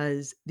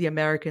 because the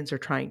Americans are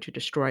trying to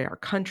destroy our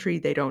country.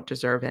 They don't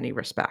deserve any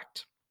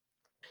respect.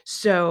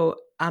 So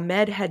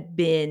Ahmed had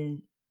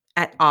been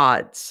at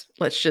odds,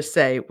 let's just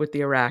say, with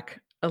the Iraq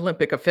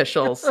Olympic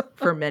officials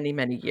for many,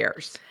 many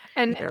years.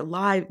 And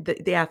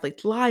The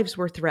athletes' lives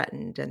were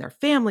threatened and their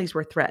families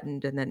were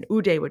threatened. And then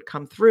Uday would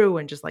come through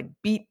and just like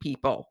beat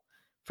people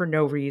for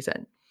no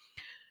reason.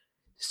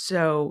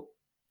 So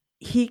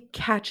he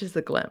catches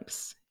the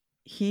glimpse.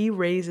 He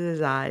raises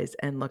his eyes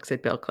and looks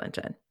at Bill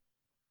Clinton.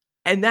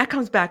 And that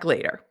comes back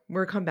later.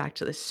 We'll come back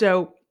to this.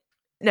 So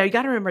now you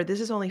got to remember,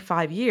 this is only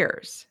 5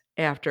 years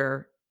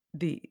after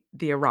the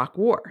Iraq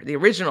War, the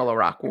original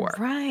Iraq War,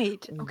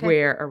 right. Okay.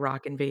 where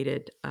Iraq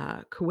invaded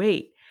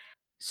Kuwait.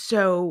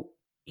 So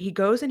he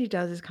goes and he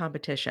does his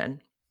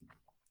competition.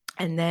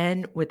 And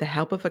then with the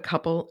help of a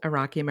couple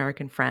Iraqi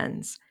American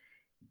friends,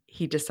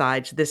 he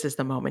decides this is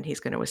the moment he's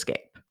going to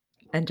escape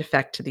and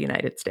defect to the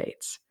United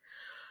States.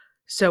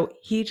 So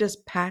he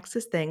just packs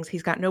his things.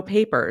 He's got no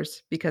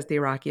papers because the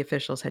Iraqi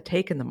officials had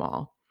taken them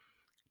all.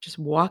 Just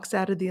walks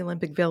out of the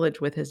Olympic Village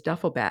with his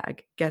duffel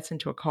bag, gets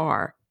into a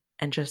car,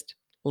 and just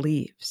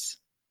leaves.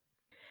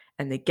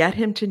 And they get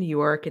him to New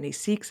York and he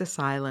seeks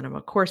asylum. And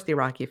of course, the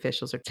Iraqi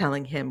officials are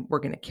telling him, we're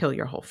going to kill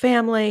your whole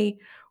family.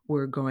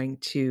 We're going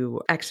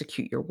to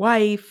execute your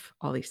wife,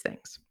 all these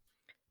things.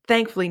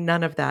 Thankfully,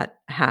 none of that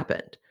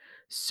happened.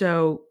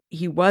 So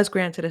he was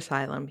granted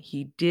asylum.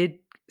 He did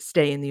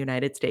stay in the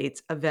United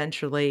States.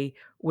 Eventually,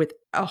 with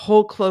a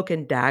whole cloak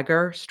and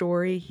dagger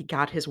story, he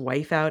got his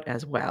wife out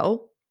as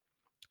well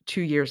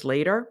 2 years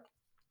later.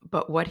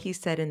 But what he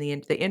said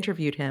they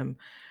interviewed him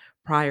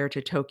prior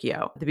to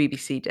Tokyo, the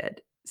BBC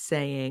did,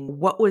 saying,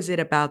 what was it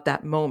about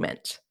that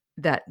moment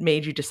that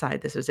made you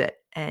decide this was it?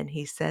 And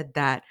he said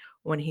that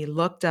when he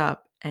looked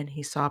up and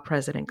he saw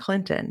President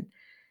Clinton,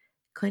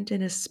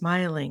 Clinton is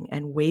smiling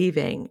and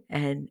waving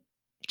and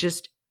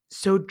just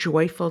so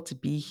joyful to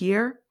be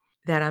here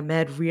that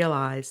Ahmed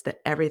realized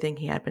that everything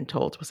he had been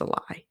told was a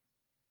lie.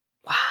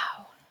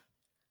 Wow.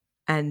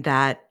 And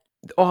that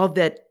all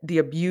that the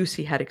abuse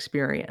he had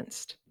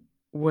experienced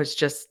was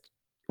just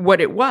what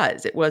it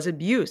was. It was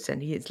abuse,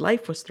 and his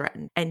life was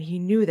threatened. And he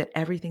knew that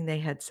everything they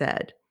had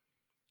said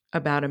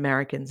about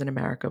Americans in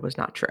America was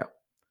not true.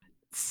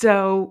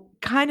 So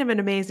kind of an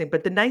amazing,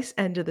 but the nice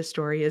end of the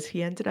story is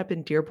he ended up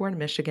in Dearborn,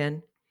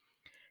 Michigan.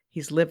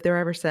 He's lived there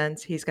ever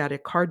since. He's got a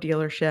car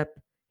dealership.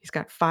 He's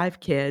got 5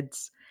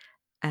 kids.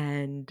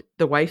 And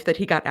the wife that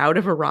he got out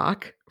of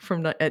Iraq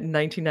at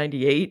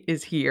 1998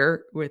 is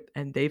here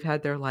and they've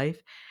had their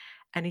life.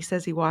 And he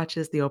says he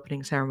watches the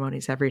opening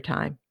ceremonies every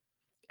time.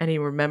 And he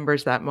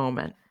remembers that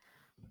moment.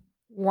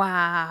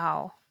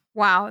 Wow.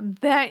 Wow.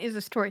 That is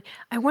a story.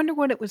 I wonder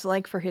what it was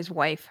like for his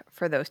wife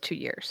for those 2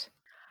 years.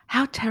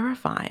 How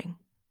terrifying.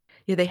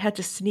 Yeah, they had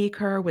to sneak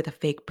her with a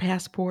fake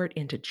passport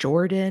into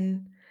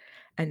Jordan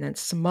and then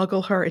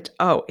smuggle her. It's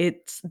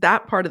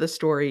that part of the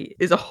story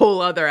is a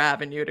whole other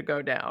avenue to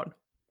go down.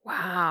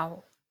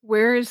 Wow.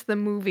 Where is the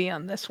movie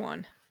on this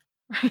one?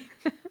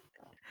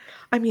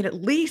 I mean, at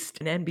least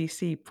an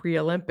NBC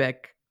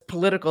pre-Olympic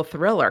political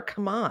thriller.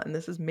 Come on,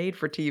 this is made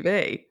for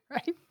TV.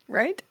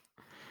 Right?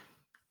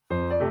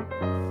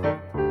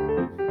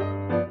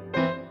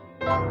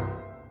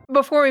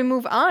 Before we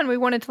move on, we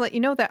wanted to let you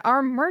know that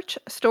our merch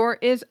store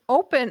is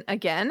open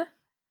again.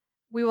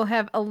 We will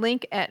have a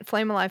link at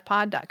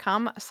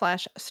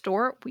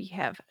flamealivepod.com/store. We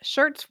have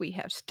shirts, we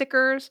have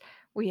stickers,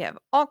 we have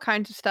all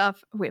kinds of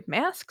stuff. We have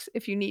masks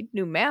if you need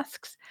new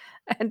masks,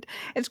 and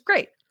it's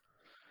great.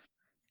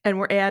 And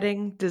we're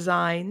adding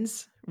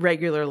designs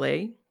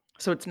regularly.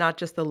 So it's not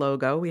just the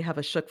logo. We have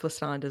a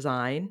Shukflistan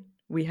design.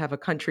 We have a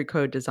country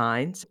code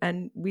designs,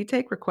 and we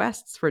take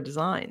requests for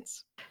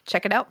designs.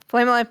 Check it out,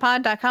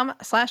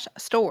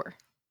 flamealivepod.com/store.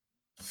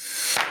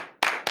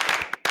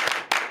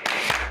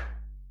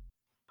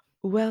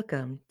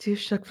 Welcome to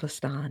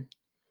Shukflistan.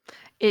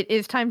 It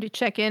is time to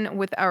check in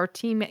with our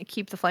team at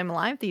Keep the Flame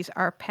Alive. These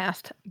are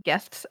past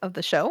guests of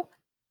the show.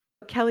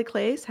 Kelly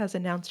Clays has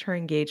announced her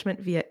engagement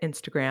via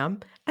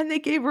Instagram, and they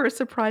gave her a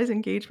surprise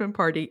engagement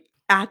party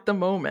at the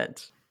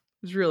moment.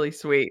 It was really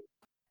sweet.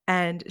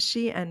 And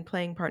she and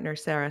playing partner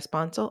Sarah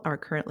Sponsel are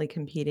currently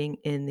competing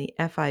in the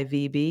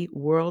FIVB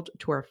World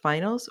Tour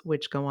Finals,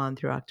 which go on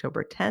through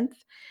October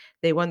 10th.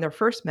 They won their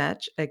first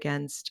match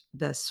against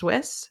the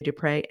Swiss,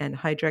 Dupre and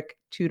Heydrich,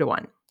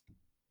 2-1.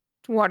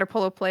 Water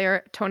polo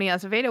player Tony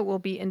Azevedo will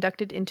be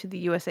inducted into the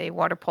USA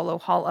Water Polo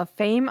Hall of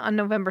Fame on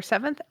November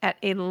 7th at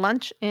a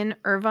lunch in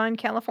Irvine,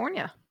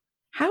 California.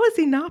 How has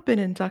he not been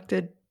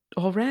inducted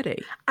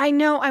already? I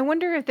know. I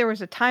wonder if there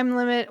was a time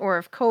limit or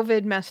if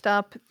COVID messed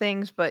up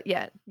things, but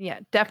yeah,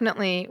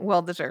 definitely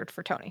well-deserved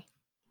for Tony.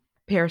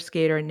 Pair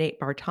skater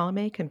Nate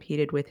Bartolome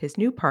competed with his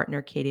new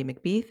partner Katie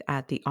McBeath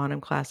at the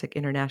Autumn Classic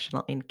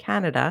International in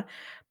Canada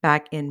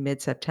back in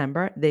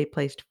mid-September. They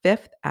placed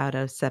 5th out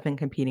of 7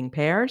 competing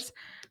pairs.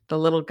 The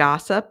little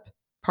gossip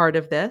part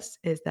of this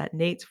is that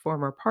Nate's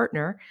former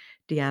partner,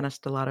 Deanna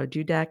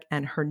Stellato-Dudek,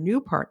 and her new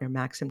partner,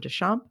 Maxim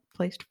Deschamps,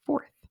 placed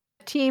 4th.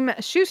 Team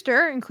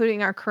Schuster,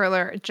 including our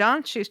curler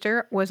John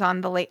Schuster, was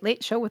on The Late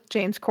Late Show with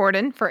James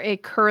Corden for a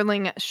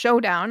curling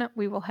showdown.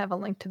 We will have a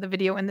link to the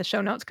video in the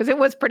show notes because it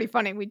was pretty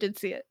funny. We did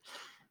see it.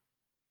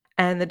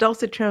 And the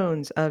dulcet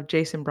tones of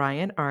Jason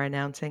Bryan are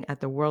announcing at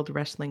the World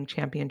Wrestling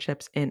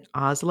Championships in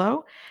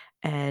Oslo.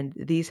 And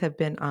these have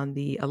been on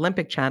the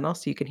Olympic channel,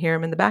 so you can hear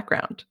him in the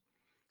background.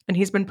 And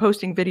he's been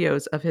posting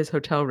videos of his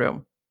hotel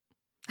room.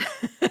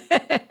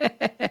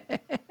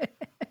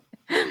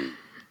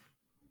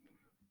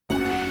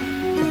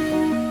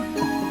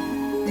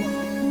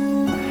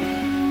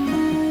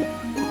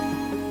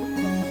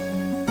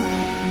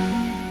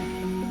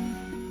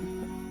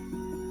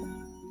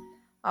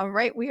 All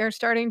right, we are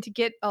starting to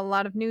get a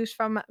lot of news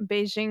from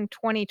Beijing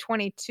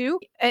 2022.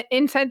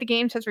 Inside the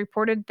Games has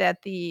reported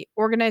that the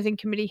organizing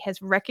committee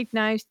has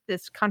recognized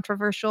this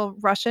controversial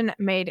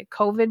Russian-made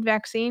COVID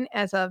vaccine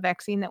as a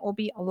vaccine that will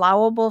be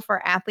allowable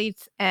for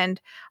athletes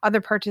and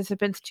other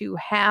participants to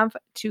have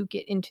to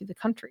get into the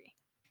country.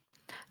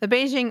 The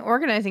Beijing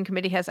Organizing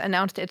Committee has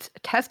announced its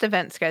test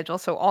event schedule.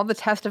 So all the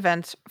test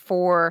events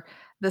for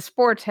the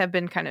sports have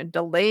been kind of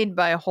delayed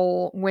by a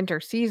whole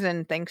winter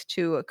season thanks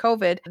to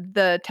COVID.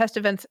 The test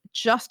events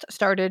just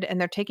started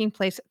and they're taking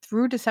place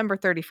through December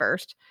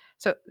 31st.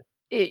 So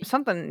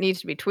something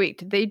needs to be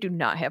tweaked. They do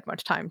not have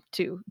much time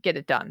to get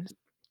it done.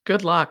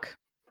 Good luck.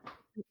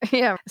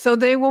 Yeah. So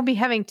they will be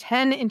having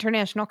 10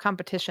 international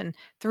competition,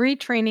 3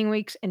 training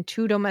weeks, and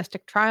 2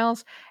 domestic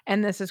trials.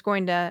 And this is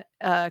going to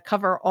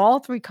cover all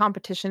 3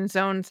 competition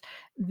zones.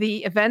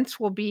 The events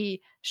will be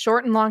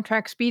short and long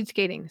track speed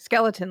skating,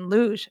 skeleton,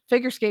 luge,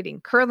 figure skating,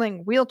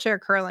 curling, wheelchair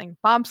curling,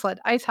 bobsled,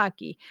 ice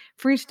hockey,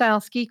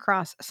 freestyle ski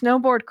cross,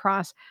 snowboard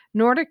cross,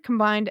 Nordic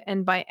combined,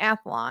 and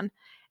biathlon.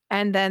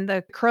 And then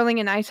the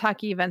curling and ice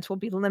hockey events will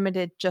be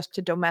limited just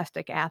to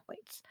domestic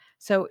athletes.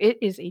 So it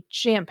is a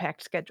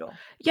jam-packed schedule.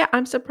 Yeah,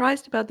 I'm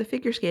surprised about the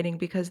figure skating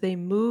because they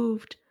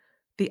moved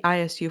the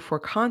ISU for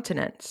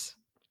continents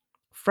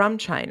from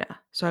China.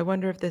 So I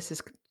wonder if this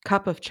is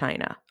Cup of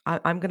China.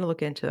 I'm going to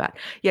look into that.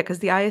 Yeah, because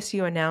the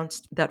ISU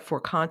announced that for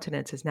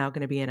continents is now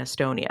going to be in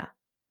Estonia.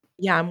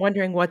 Yeah, I'm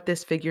wondering what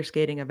this figure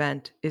skating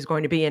event is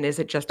going to be, and is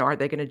it just are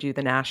they going to do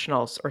the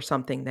nationals or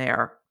something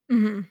there?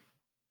 Mhm.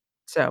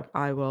 So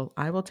I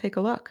will take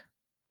a look.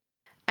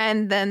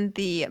 And then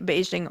the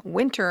Beijing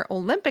Winter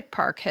Olympic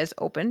Park has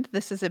opened.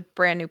 This is a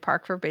brand new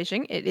park for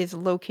Beijing. It is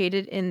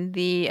located in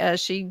the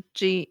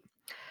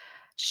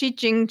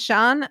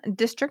Shijingshan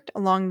district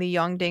along the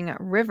Yongding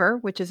River,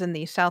 which is in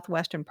the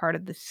southwestern part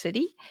of the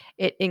city.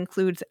 It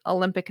includes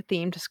Olympic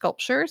themed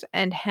sculptures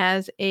and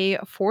has a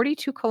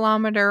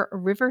 42-kilometer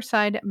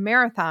riverside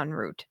marathon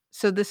route.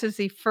 So, this is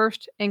the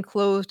first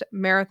enclosed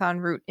marathon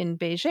route in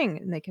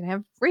Beijing, and they can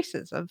have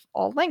races of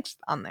all lengths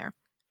on there.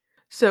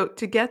 So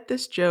to get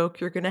this joke,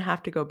 you're going to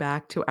have to go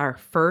back to our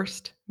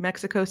first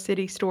Mexico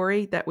City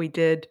story that we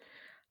did,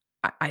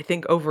 I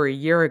think, over a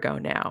year ago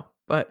now.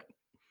 But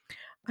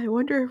I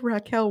wonder if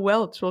Raquel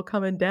Welch will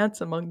come and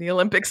dance among the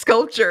Olympic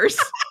sculptures.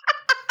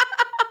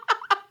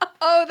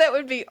 Oh, that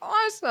would be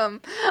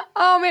awesome.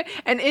 Oh, man.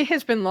 And it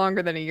has been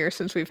longer than a year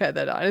since we've had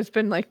that on. It's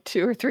been like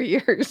 2 or 3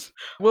 years.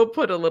 We'll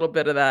put a little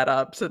bit of that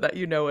up so that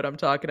you know what I'm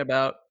talking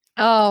about.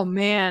 Oh,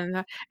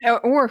 man.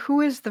 Or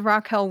who is the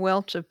Raquel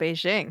Welch of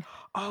Beijing?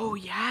 Oh,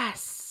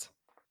 yes.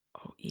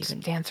 Oh, Just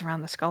even dance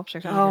around the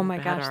sculptures. Oh even my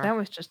gosh, better. that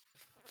was just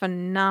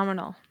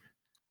phenomenal.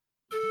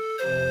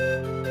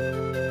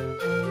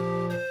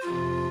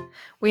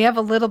 We have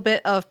a little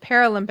bit of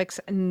Paralympics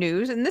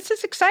news, and this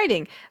is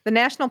exciting. The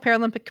National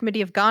Paralympic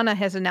Committee of Ghana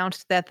has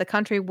announced that the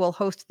country will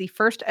host the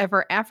first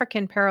ever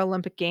African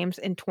Paralympic Games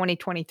in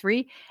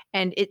 2023,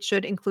 and it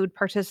should include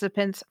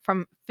participants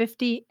from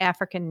 50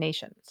 African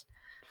nations.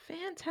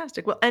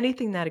 Fantastic. Well,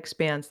 anything that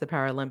expands the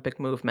Paralympic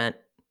movement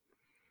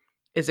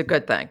is a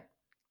good thing.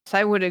 So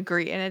I would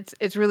agree, and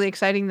it's really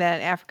exciting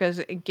that Africa's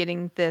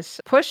getting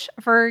this push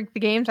for the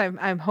games.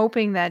 I'm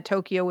hoping that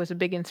Tokyo was a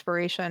big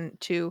inspiration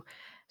to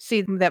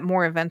see that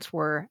more events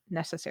were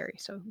necessary.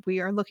 So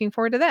we are looking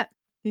forward to that.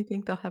 Do you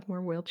think they'll have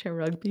more wheelchair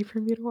rugby for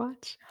me to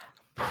watch?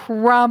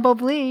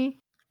 Probably.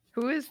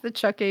 Who is the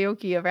Chuck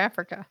Aoki of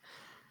Africa?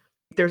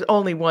 There's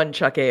only one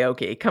Chuck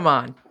Aoki. Come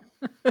on.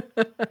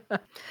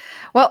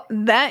 Well,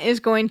 that is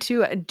going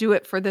to do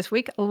it for this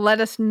week. Let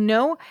us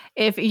know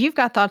if you've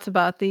got thoughts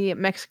about the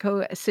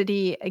Mexico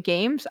City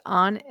Games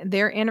on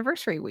their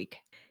anniversary week.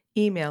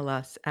 Email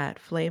us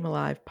at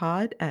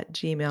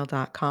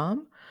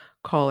flamealivepod@gmail.com.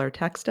 Call or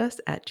text us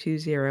at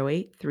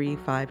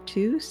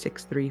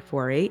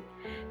 208-352-6348.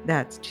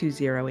 That's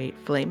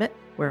 208-FLAME-IT.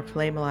 We're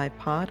Flame Alive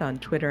Pod on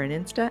Twitter and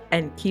Insta,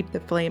 and keep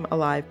the Flame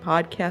Alive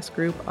podcast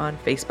group on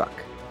Facebook.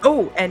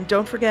 Oh, and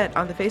don't forget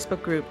on the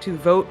Facebook group to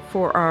vote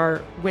for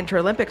our Winter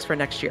Olympics for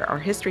next year, our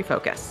history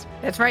focus.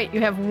 That's right. You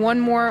have one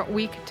more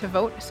week to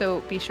vote, so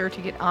be sure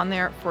to get on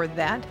there for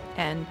that,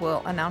 and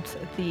we'll announce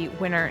the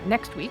winner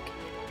next week.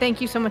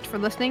 Thank you so much for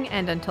listening,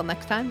 and until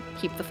next time,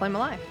 keep the flame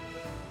alive.